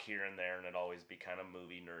talk here and there, and it'd always be kind of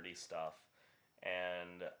movie nerdy stuff.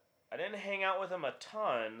 And I didn't hang out with him a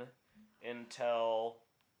ton until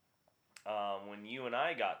when you and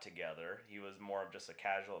I got together. He was more of just a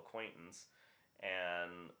casual acquaintance,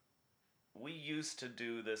 and we used to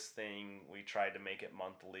do this thing. We tried to make it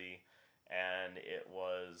monthly, and it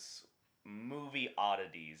was movie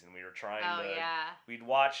oddities, and we were trying we'd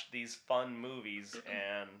watch these fun movies,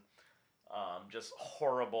 and Just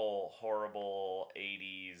horrible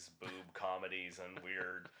 80s boob comedies and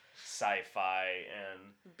weird sci-fi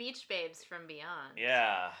and... Beach Babes from Beyond.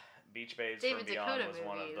 Yeah, Beach Babes David from Beyond Dakota was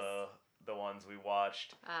one of movies. the ones we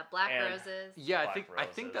watched. Black Roses. Yeah, Black I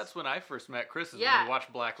think that's when I first met Chris, is when we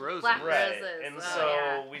watched Black Roses. Black Right. Roses. And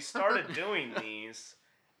so we started doing these,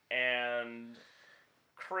 and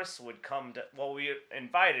Chris would come to... Well, we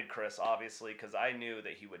invited Chris, obviously, because I knew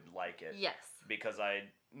that he would like it. Yes. Because I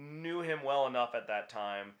knew him well enough at that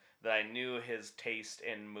time that I knew his taste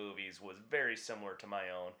in movies was very similar to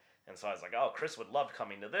my own. And so I was like, oh, Chris would love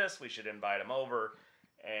coming to this. We should invite him over.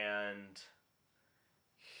 And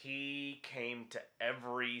he came to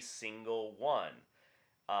every single one.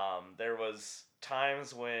 There was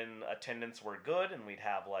times when attendance were good and we'd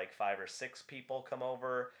have like 5 or 6 people come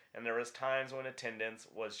over. And there was times when attendance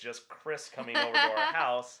was just Chris coming over to our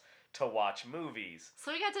house to watch movies.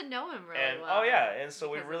 So we got to know him really well. Oh yeah, and so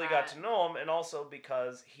we really got to know him, and also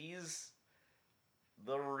because he's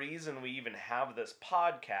the reason we even have this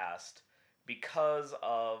podcast, because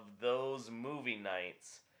of those movie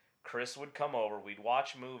nights. Chris would come over, we'd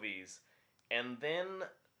watch movies, and then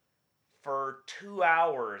for 2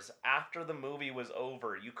 hours after the movie was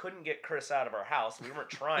over, you couldn't get Chris out of our house. We weren't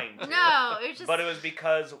trying to. No, it was just... But it was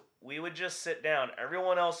because we would just sit down,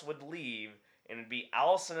 everyone else would leave, and it'd be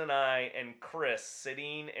Allison and I and Chris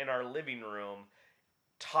sitting in our living room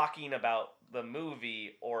talking about the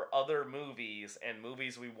movie or other movies and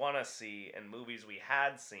movies we want to see and movies we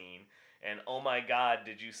had seen. And oh my God,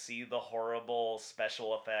 did you see the horrible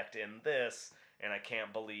special effect in this? And I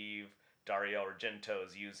can't believe Dario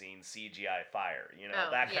Argento's using CGI fire. You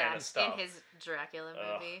know, that kind of stuff. In his Dracula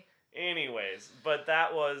movie. Anyways, but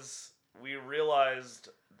that was... We realized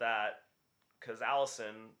that because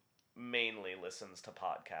Allison mainly listens to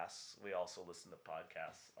podcasts. We also listen to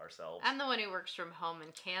podcasts ourselves. I'm the one who works from home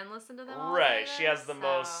and can listen to them all right. day, She has the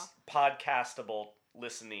most podcastable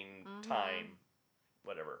listening time.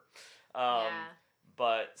 Whatever.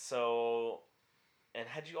 But so... And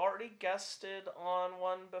had you already guested on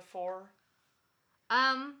one before?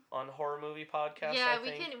 On horror movie podcasts, yeah, I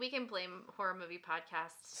think? we can blame horror movie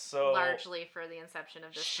podcasts so largely for the inception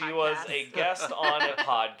of this podcast. She was a guest on a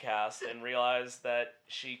podcast and realized that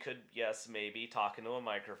she could, yes, maybe talk into a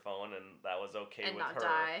microphone, and that was okay and with not her.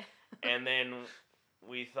 Die. And then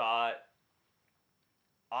we thought,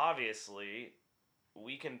 obviously,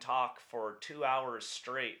 we can talk for 2 hours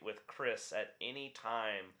straight with Chris at any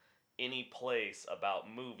time, any place about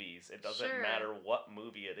movies. It doesn't matter what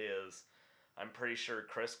movie it is. I'm pretty sure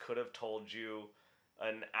Chris could have told you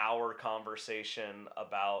an hour conversation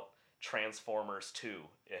about Transformers 2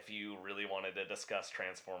 if you really wanted to discuss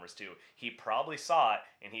Transformers 2. He probably saw it,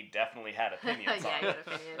 and he definitely had opinions on it. He had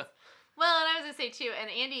opinions. Well, and I was going to say, too, and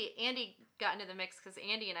Andy got into the mix because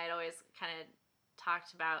Andy and I had always kind of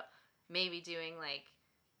talked about maybe doing, like,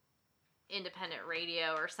 independent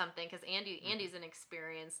radio or something, because Andy's an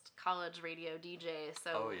experienced college radio DJ,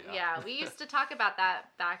 so we used to talk about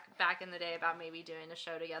that back in the day, about maybe doing a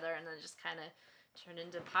show together, and then just kind of turned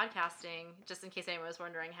into podcasting, just in case anyone was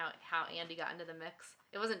wondering how Andy got into the mix.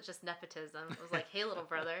 It wasn't just nepotism. It was like, hey, little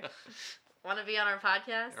brother, want to be on our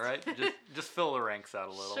podcast? All right, just fill the ranks out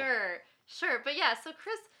a little. Sure, but yeah, so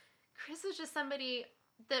Chris was just somebody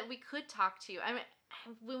that we could talk to. I mean,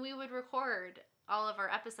 when we would record all of our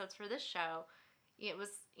episodes for this show, it was,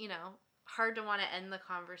 hard to want to end the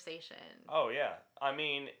conversation. Oh, yeah. I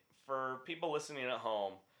mean, for people listening at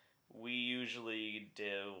home, we usually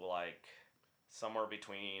do, like, somewhere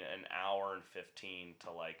between an hour and 15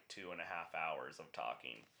 to, like, 2.5 hours of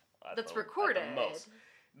talking. That's recorded. At the most,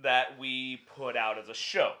 that we put out as a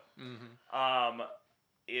show. Mm-hmm.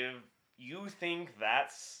 If you think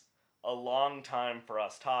that's a long time for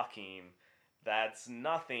us talking... That's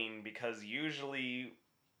nothing, because usually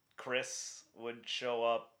Chris would show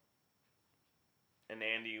up and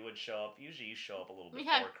Andy would show up. Usually you show up a little bit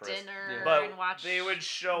before Chris. We had dinner but and watch they would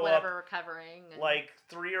show whatever we're covering. Like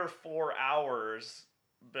 3 or 4 hours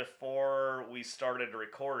before we started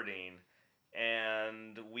recording,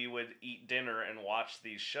 and we would eat dinner and watch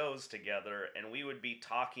these shows together, and we would be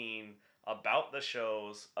talking about the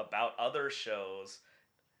shows, about other shows,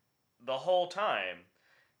 the whole time.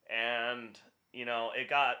 And... it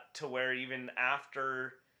got to where even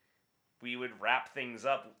after we would wrap things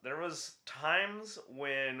up, there was times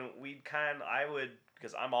when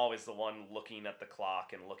because I'm always the one looking at the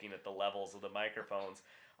clock and looking at the levels of the microphones,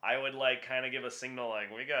 I would kind of give a signal like,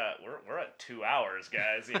 we're at 2 hours,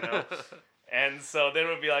 guys, And so then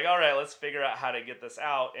we'd be like, all right, let's figure out how to get this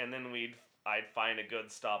out. And then I'd find a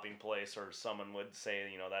good stopping place, or someone would say,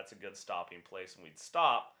 that's a good stopping place, and we'd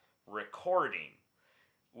stop recording.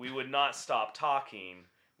 we would not stop talking.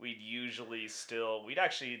 We'd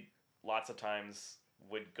actually lots of times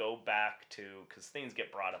would go back to, because things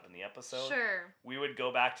get brought up in the episode. Sure. We would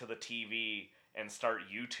go back to the TV and start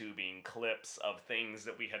YouTubing clips of things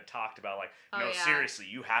that we had talked about. Like, seriously,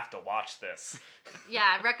 you have to watch this.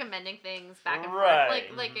 Yeah, recommending things back and right.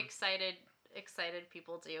 forth, like excited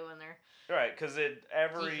people do when they're right. Because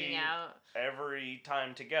every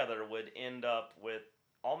time together would end up with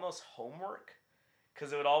almost homework.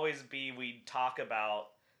 Because it would always be, we'd talk about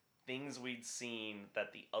things we'd seen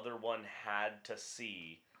that the other one had to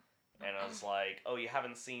see. And I was like, oh, you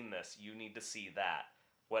haven't seen this. You need to see that.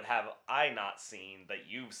 What have I not seen that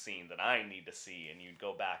you've seen that I need to see? And you'd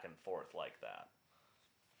go back and forth like that.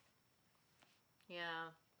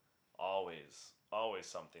 Yeah. Always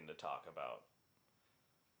something to talk about.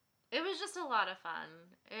 It was just a lot of fun.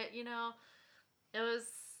 It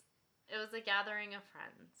was a gathering of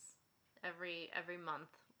friends every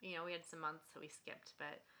month. We had some months that we skipped,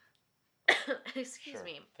 but excuse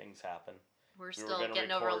me. Things happen. We're still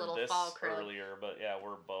getting over a little fall crud earlier, but yeah,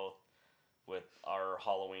 we're both with our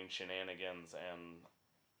Halloween shenanigans, and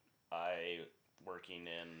I working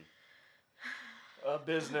in a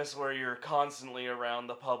business where you're constantly around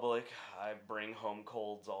the public. I bring home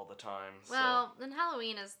colds all the time. Well, then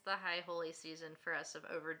Halloween is the high holy season for us of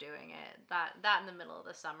overdoing it. That in the middle of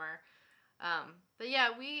the summer. But yeah,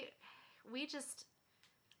 we just,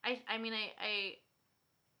 I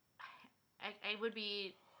would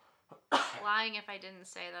be lying if I didn't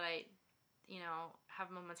say that I, have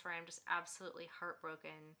moments where I'm just absolutely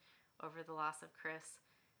heartbroken over the loss of Chris.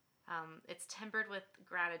 It's tempered with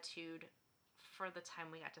gratitude for the time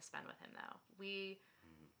we got to spend with him, though. We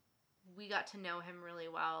got to know him really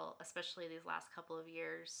well, especially these last couple of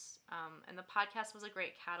years. And the podcast was a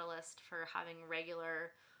great catalyst for having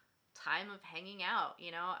regular time of hanging out,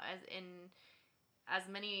 as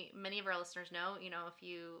many of our listeners know, if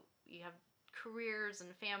you have careers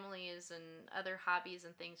and families and other hobbies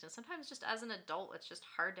and things, and sometimes just as an adult, it's just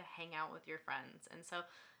hard to hang out with your friends. And so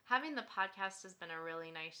having the podcast has been a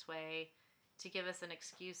really nice way to give us an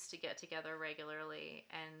excuse to get together regularly.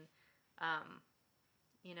 And,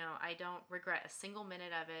 I don't regret a single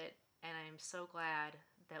minute of it. And I'm so glad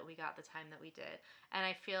that we got the time that we did. And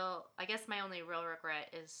I guess my only real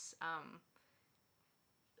regret is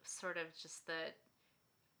sort of just the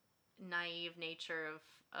naive nature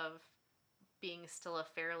of being still a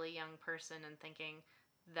fairly young person and thinking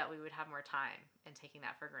that we would have more time and taking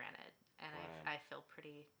that for granted. And right. I feel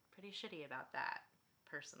pretty shitty about that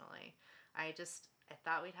personally. I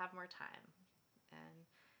thought we'd have more time.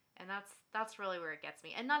 And that's really where it gets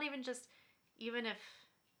me. And not even if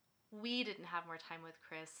we didn't have more time with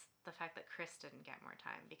Chris, the fact that Chris didn't get more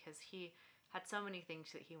time, because he had so many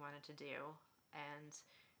things that he wanted to do and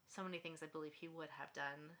so many things I believe he would have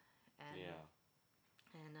done. And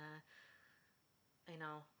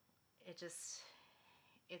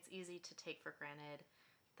it's easy to take for granted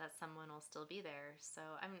that someone will still be there. So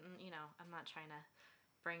I'm not trying to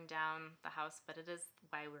bring down the house, but it is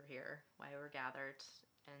why we're here, why we're gathered.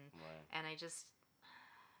 And right. And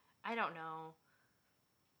I don't know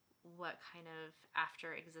what kind of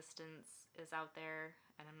after existence is out there,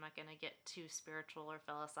 and I'm not going to get too spiritual or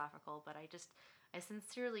philosophical, but I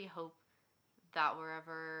sincerely hope that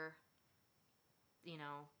wherever,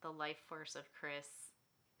 the life force of Chris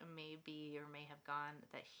may be or may have gone,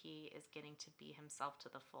 that he is getting to be himself to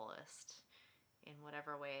the fullest in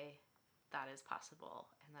whatever way that is possible,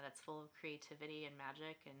 and that it's full of creativity and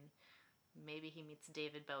magic, and maybe he meets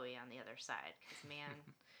David Bowie on the other side, because man,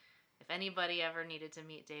 if anybody ever needed to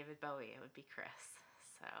meet David Bowie, it would be Chris.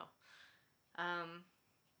 So, I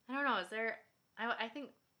don't know, I think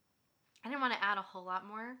I didn't want to add a whole lot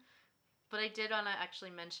more, but I did want to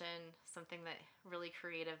actually mention something that really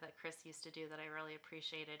creative that Chris used to do that I really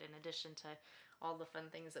appreciated, in addition to all the fun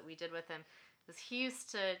things that we did with him, is he used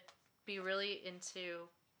to be really into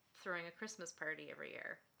throwing a Christmas party every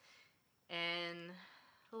year. And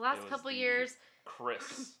the last couple years,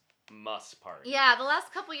 Chris Muss party. Yeah, the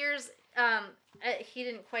last couple years, he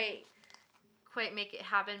didn't quite make it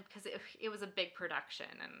happen because it was a big production,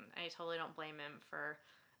 and I totally don't blame him for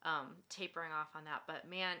tapering off on that. But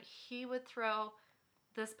man, he would throw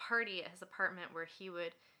this party at his apartment where he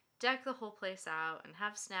would deck the whole place out and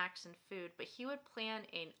have snacks and food, but he would plan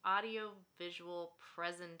an audio-visual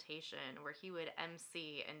presentation where he would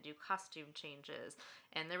MC and do costume changes,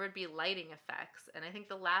 and there would be lighting effects. And I think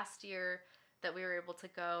the last year that we were able to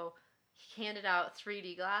go, he handed out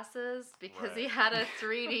 3D glasses because right. He had a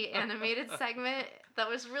 3D animated segment that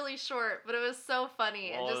was really short, but it was so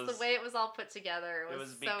funny. And just the way it was all put together, it was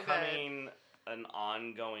so good. It was becoming an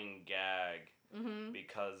ongoing gag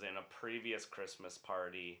because in a previous Christmas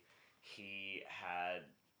party, he had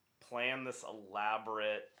planned this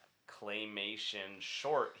elaborate claymation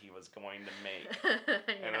short he was going to make.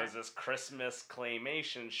 And it was this Christmas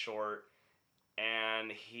claymation short,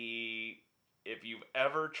 and if you've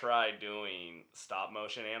ever tried doing stop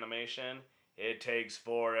motion animation, it takes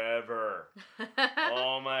forever.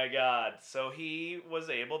 Oh my god. So he was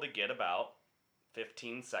able to get about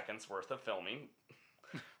 15 seconds worth of filming.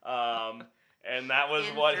 And that was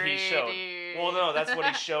what 3D. He showed. Well, no, that's what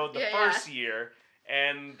he showed the first year.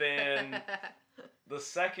 And then the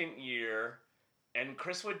second year, and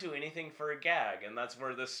Chris would do anything for a gag, and that's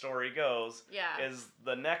where this story goes. Yeah. Is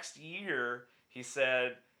the next year, he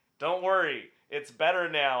said, "Don't worry, it's better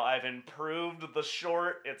now. I've improved the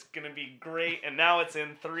short. It's going to be great. And now it's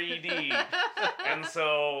in 3D. And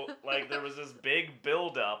so, like, there was this big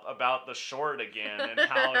build-up about the short again and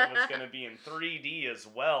how it was going to be in 3D as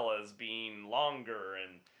well as being longer.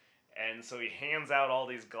 And so he hands out all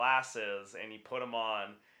these glasses and he put them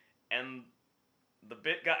on. And the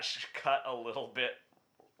bit got cut a little bit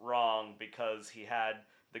wrong because he had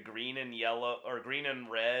the green and yellow, or green and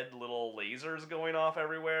red little lasers going off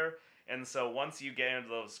everywhere. And so once you get into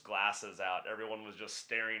those glasses out, everyone was just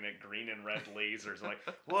staring at green and red lasers and like,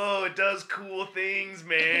 whoa, it does cool things,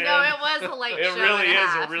 man. No, it was a light show. It really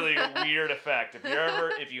is a really weird effect.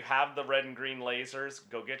 If you have the red and green lasers,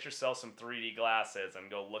 go get yourself some 3D glasses and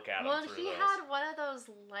go look at them through those. Well, he had one of those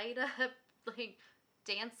light up, like,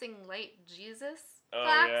 dancing light Jesus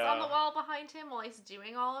plaques on the wall behind him while he's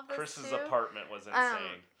doing all of this Chris's apartment was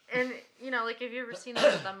insane. And, you know, like, if you've ever seen this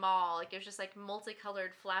at the mall, like, it was just, like,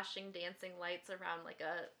 multicolored flashing dancing lights around, like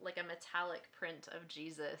a metallic print of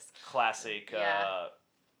Jesus. Classic,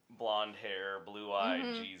 blonde hair,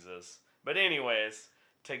 blue-eyed Jesus. But anyways,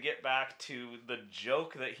 to get back to the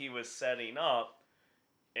joke that he was setting up,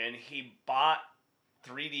 and he bought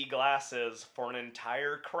 3D glasses for an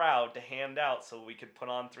entire crowd to hand out so we could put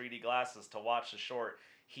on 3D glasses to watch the short.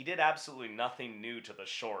 He did absolutely nothing new to the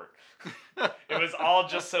short. It was all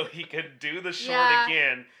just so he could do the short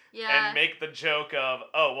again and make the joke of,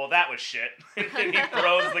 oh, well, that was shit. And then he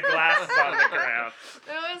throws the glasses on the ground.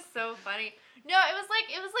 It was so funny. No, it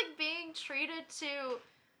was like being treated to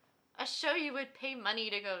a show you would pay money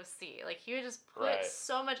to go see. Like, he would just put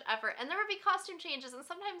so much effort. And there would be costume changes, and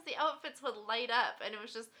sometimes the outfits would light up, and it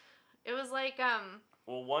was like,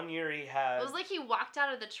 well, one year he had... It was like he walked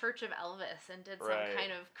out of the Church of Elvis and did some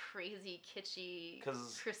kind of crazy, kitschy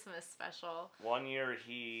Christmas special. One year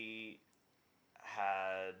he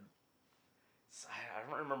had... I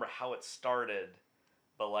don't remember how it started,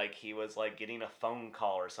 but, like, he was, like, getting a phone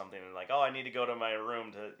call or something, and, like, oh, I need to go to my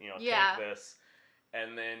room to, take this.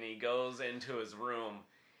 And then he goes into his room.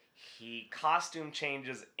 He costume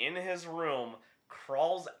changes in his room,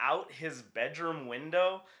 crawls out his bedroom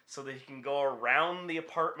window so that he can go around the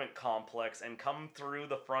apartment complex and come through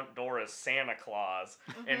the front door as Santa Claus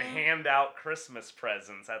and hand out Christmas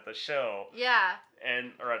presents at the show. Yeah.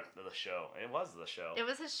 Or at the show. It was the show. It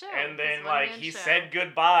was his show. And then, like, he said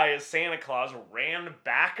goodbye as Santa Claus, ran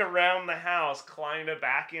back around the house, climbed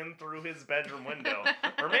back in through his bedroom window.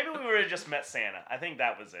 Or maybe we would have just met Santa. I think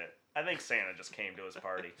that was it. I think Santa just came to his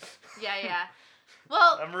party. Yeah.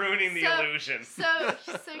 Well, I'm ruining the illusion. So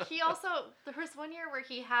he also, there was one year where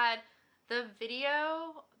he had the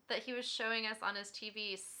video that he was showing us on his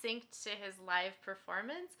TV synced to his live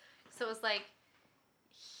performance. So it was like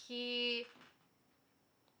he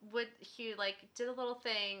did a little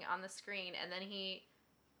thing on the screen, and then he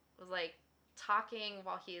was like talking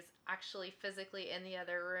while he's actually physically in the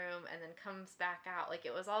other room, and then comes back out. Like,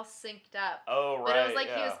 it was all synced up. Oh, right. But it was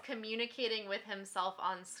like he was communicating with himself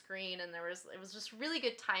on screen, and it was just really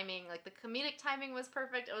good timing. Like, the comedic timing was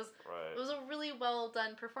perfect. It was a really well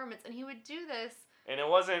done performance, and he would do this. And it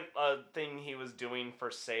wasn't a thing he was doing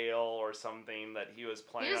for sale or something that he was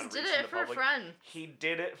planning on reaching the public. He just did it for fun. He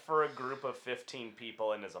did it for a group of 15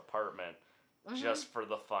 people in his apartment, just for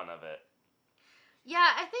the fun of it. Yeah,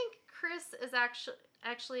 I think Chris is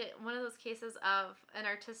actually one of those cases of an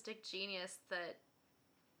artistic genius that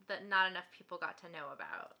not enough people got to know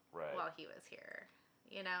about while he was here.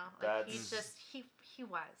 You know, like, he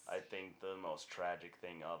was. I think the most tragic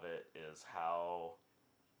thing of it is how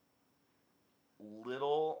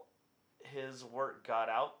little his work got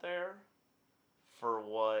out there for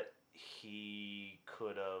what he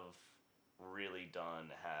could have really done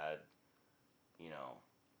had,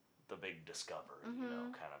 the big discovery,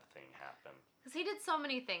 kind of thing happen. Because he did so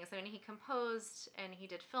many things. I mean, he composed, and he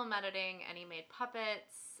did film editing, and he made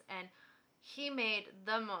puppets, and he made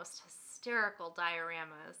the most hysterical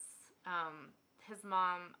dioramas. His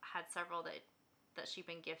mom had several that she'd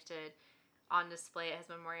been gifted. on display at his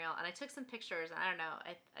memorial, and I took some pictures, and I don't know,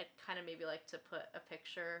 I kind of maybe like to put a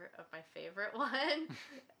picture of my favorite one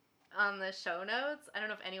on the show notes. I don't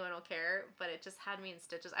know if anyone will care, but it just had me in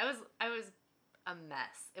stitches. I was a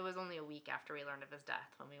mess. It was only a week after we learned of his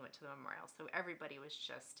death when we went to the memorial, so everybody was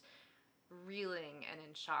just reeling and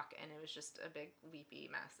in shock, and it was just a big weepy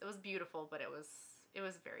mess. It was beautiful, but it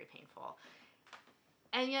was very painful.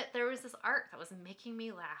 And yet there was this art that was making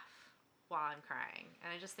me laugh while I'm crying,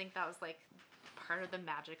 and I just think that was like part of the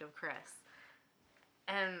magic of Chris.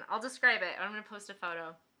 And I'll describe it. I'm going to post a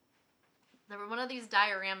photo. There were one of these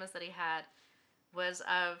dioramas that he had was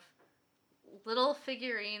of little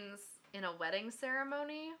figurines in a wedding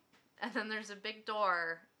ceremony, and then there's a big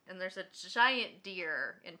door, and there's a giant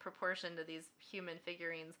deer in proportion to these human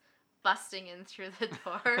figurines busting in through the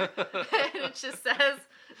door. And it just says,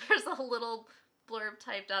 there's a little blurb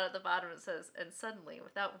typed out at the bottom. It says, and suddenly,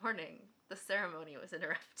 without warning, the ceremony was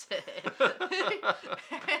interrupted.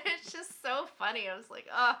 It's just so funny. I was like,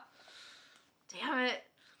 oh, damn it.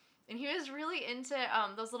 And he was really into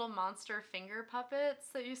those little monster finger puppets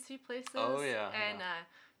that you see places. Oh, yeah. And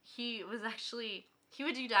he would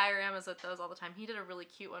do dioramas with those all the time. He did a really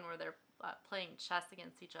cute one where they're playing chess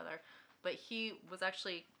against each other. But he was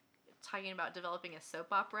actually talking about developing a soap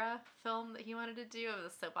opera film that he wanted to do, of the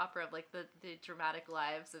soap opera of like the dramatic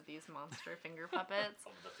lives of these monster finger puppets.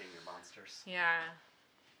 Of the finger monsters. Yeah.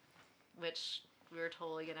 Which we were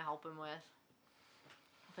totally going to help him with.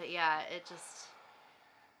 But yeah, it just...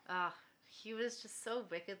 he was just so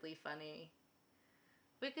wickedly funny.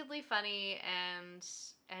 Wickedly funny and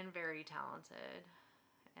very talented.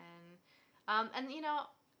 And you know,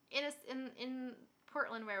 in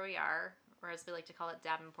Portland where we are, or as we like to call it,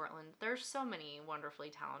 Davin, Portland, there's so many wonderfully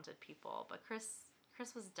talented people, but Chris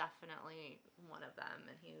was definitely one of them,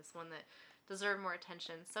 and he was one that deserved more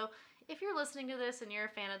attention. So if you're listening to this and you're a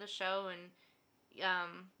fan of the show, and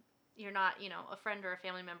you're not, you know, a friend or a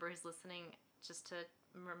family member who's listening just to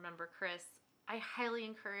remember Chris, I highly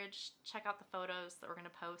encourage, check out the photos that we're going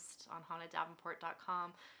to post on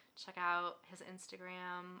haunteddavenport.com. Check out his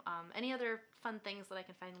Instagram, any other fun things that I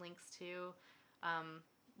can find links to.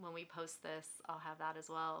 When we post this, I'll have that as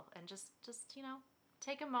well. And just you know,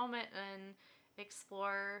 take a moment and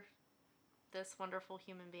explore this wonderful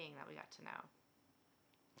human being that we got to know.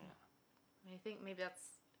 Yeah. I think maybe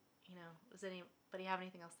that's, you know, does anybody have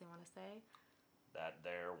anything else they want to say? That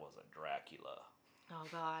there was a Dracula. Oh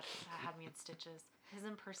God, that had me in stitches. His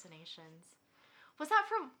impersonations. Was that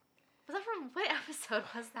from what episode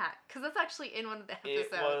was that? Because that's actually in one of the episodes.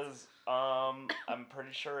 It was, I'm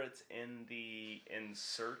pretty sure it's in the In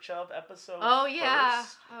Search Of episode. Oh yeah.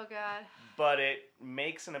 First, oh God. but it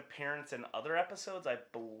makes an appearance in other episodes, I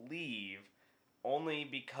believe, only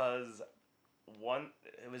because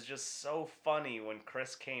it was just so funny when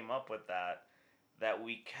Chris came up with that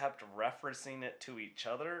we kept referencing it to each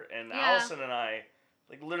other. And Yeah. Allison and I,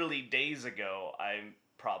 like literally days ago, I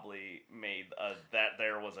probably made that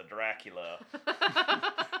there was a Dracula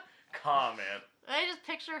comment. I just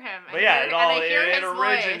picture him. But yeah, it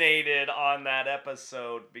originated on that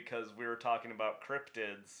episode because we were talking about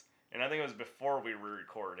cryptids, and I think it was before we were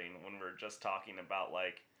recording when we were just talking about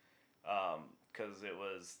like, because it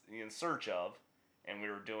was In Search Of, and we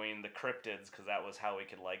were doing the cryptids because that was how we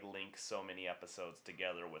could like link so many episodes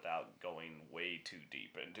together without going way too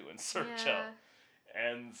deep into In Search Of.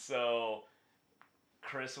 And so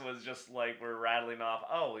Chris was just like, we're rattling off,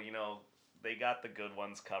 oh, you know, they got the good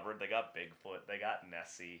ones covered. They got Bigfoot. They got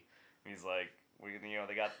Nessie. And he's like,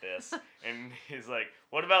 they got this. And he's like,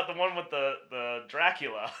 what about the one with the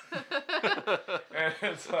Dracula? And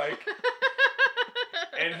it's like,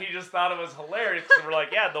 and he just thought it was hilarious. So we're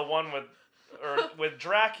like, yeah, the one with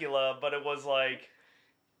Dracula, but it was like,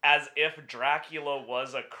 as if Dracula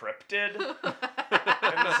was a cryptid.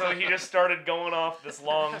 And so he just started going off this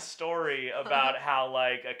long story about how,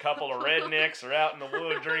 like, a couple of rednecks are out in the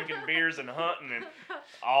wood drinking beers and hunting, and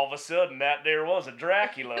all of a sudden that there was a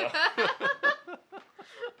Dracula.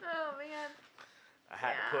 Oh, man. I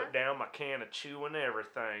had to put down my can of chew and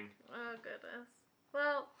everything. Oh, goodness.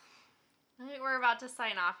 Well, I think we're about to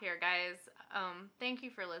sign off here, guys. Thank you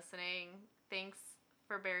for listening. Thanks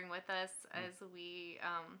for bearing with us as we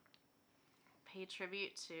pay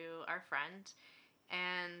tribute to our friend.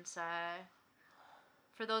 And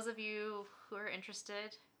for those of you who are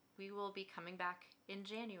interested, we will be coming back in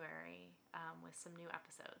January with some new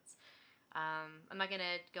episodes. I'm not going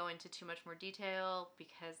to go into too much more detail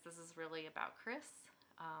because this is really about Chris.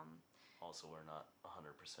 Also, we're not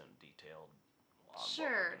 100% detailed on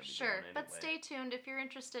Sure. doing But anyway. stay tuned if you're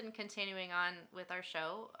interested in continuing on with our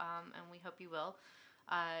show, and we hope you will.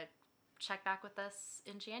 check back with us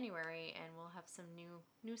in January, and we'll have some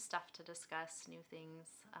new stuff to discuss, new things.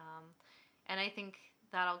 And I think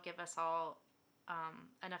that'll give us all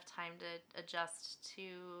enough time to adjust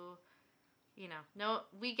to,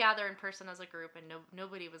 we gather in person as a group, and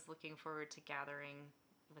nobody was looking forward to gathering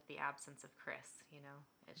with the absence of Chris.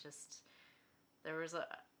 It's just, there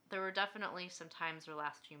were definitely some times where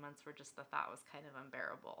last few months where just the thought was kind of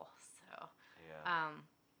unbearable. So, yeah.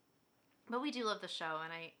 But we do love the show,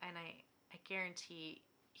 and I guarantee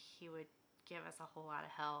he would give us a whole lot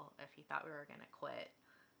of hell if he thought we were gonna quit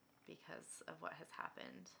because of what has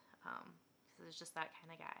happened. He's just that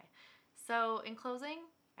kind of guy. So, in closing,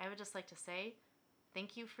 I would just like to say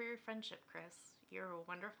thank you for your friendship, Chris. You're a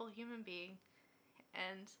wonderful human being,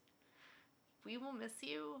 and we will miss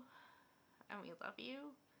you, and we love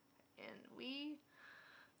you, and we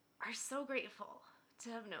are so grateful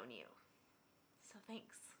to have known you. So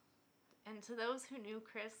thanks. And to those who knew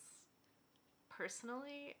Chris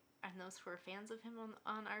personally, and those who are fans of him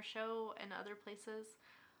on our show and other places,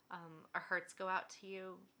 our hearts go out to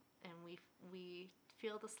you, and we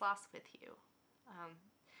feel this loss with you.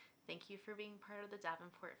 Thank you for being part of the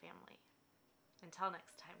Davenport family. Until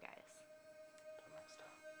next time, guys.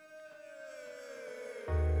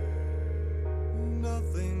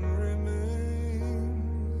 Nothing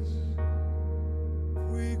remains.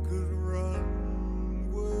 We could run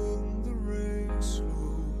when the rain slows.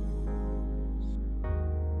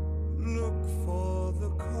 Look for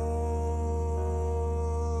the cause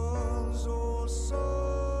or signs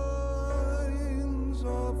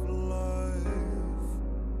of life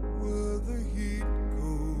where the heat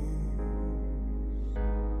goes.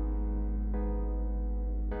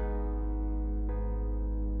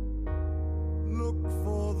 Look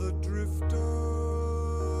for the drifters.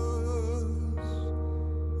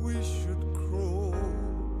 We should crawl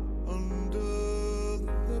under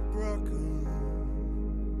the bracken.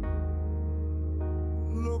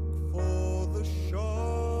 Look for the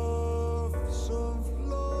shafts of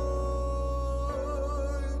light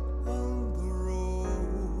on the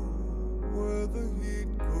road where the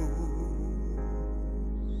heat goes.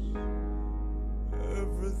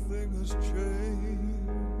 Everything has changed.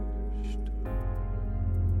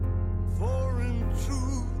 For in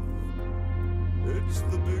truth, it's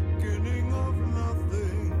the beginning of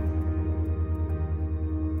nothing,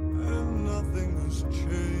 and nothing has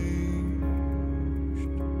changed.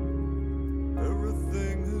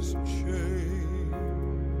 Everything has changed.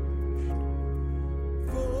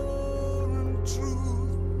 For in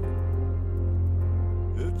truth,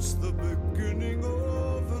 it's the beginning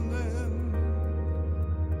of an end,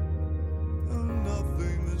 and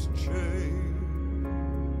nothing has changed.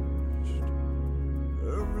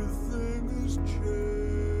 Everything has changed.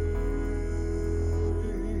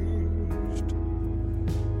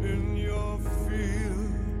 In your fear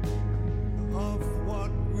of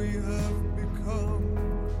what we have become,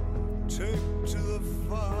 take to the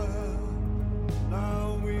fire.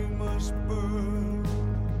 Now we must burn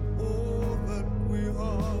all that we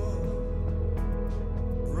are.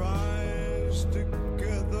 Rise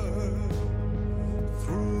together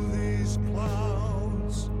through these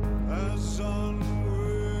clouds as on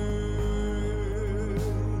winds.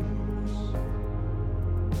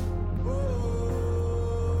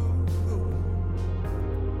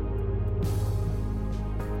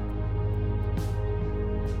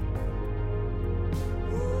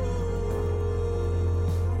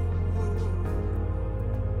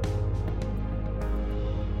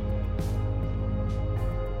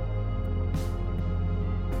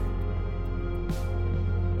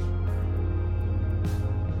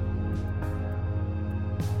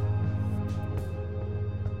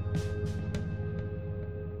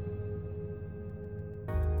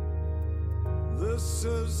 This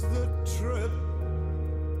is the trip,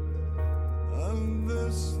 and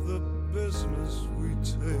this the business we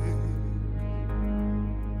take.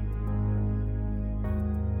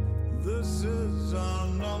 This is our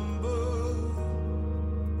number.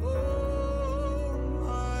 All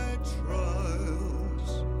my trials,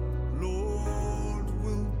 Lord,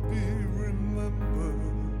 will be remembered.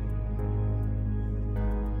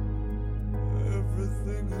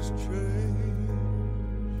 Everything has changed.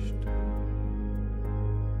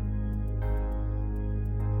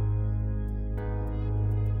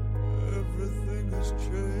 Everything has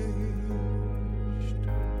changed.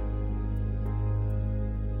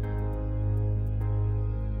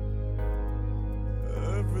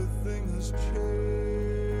 Everything has changed.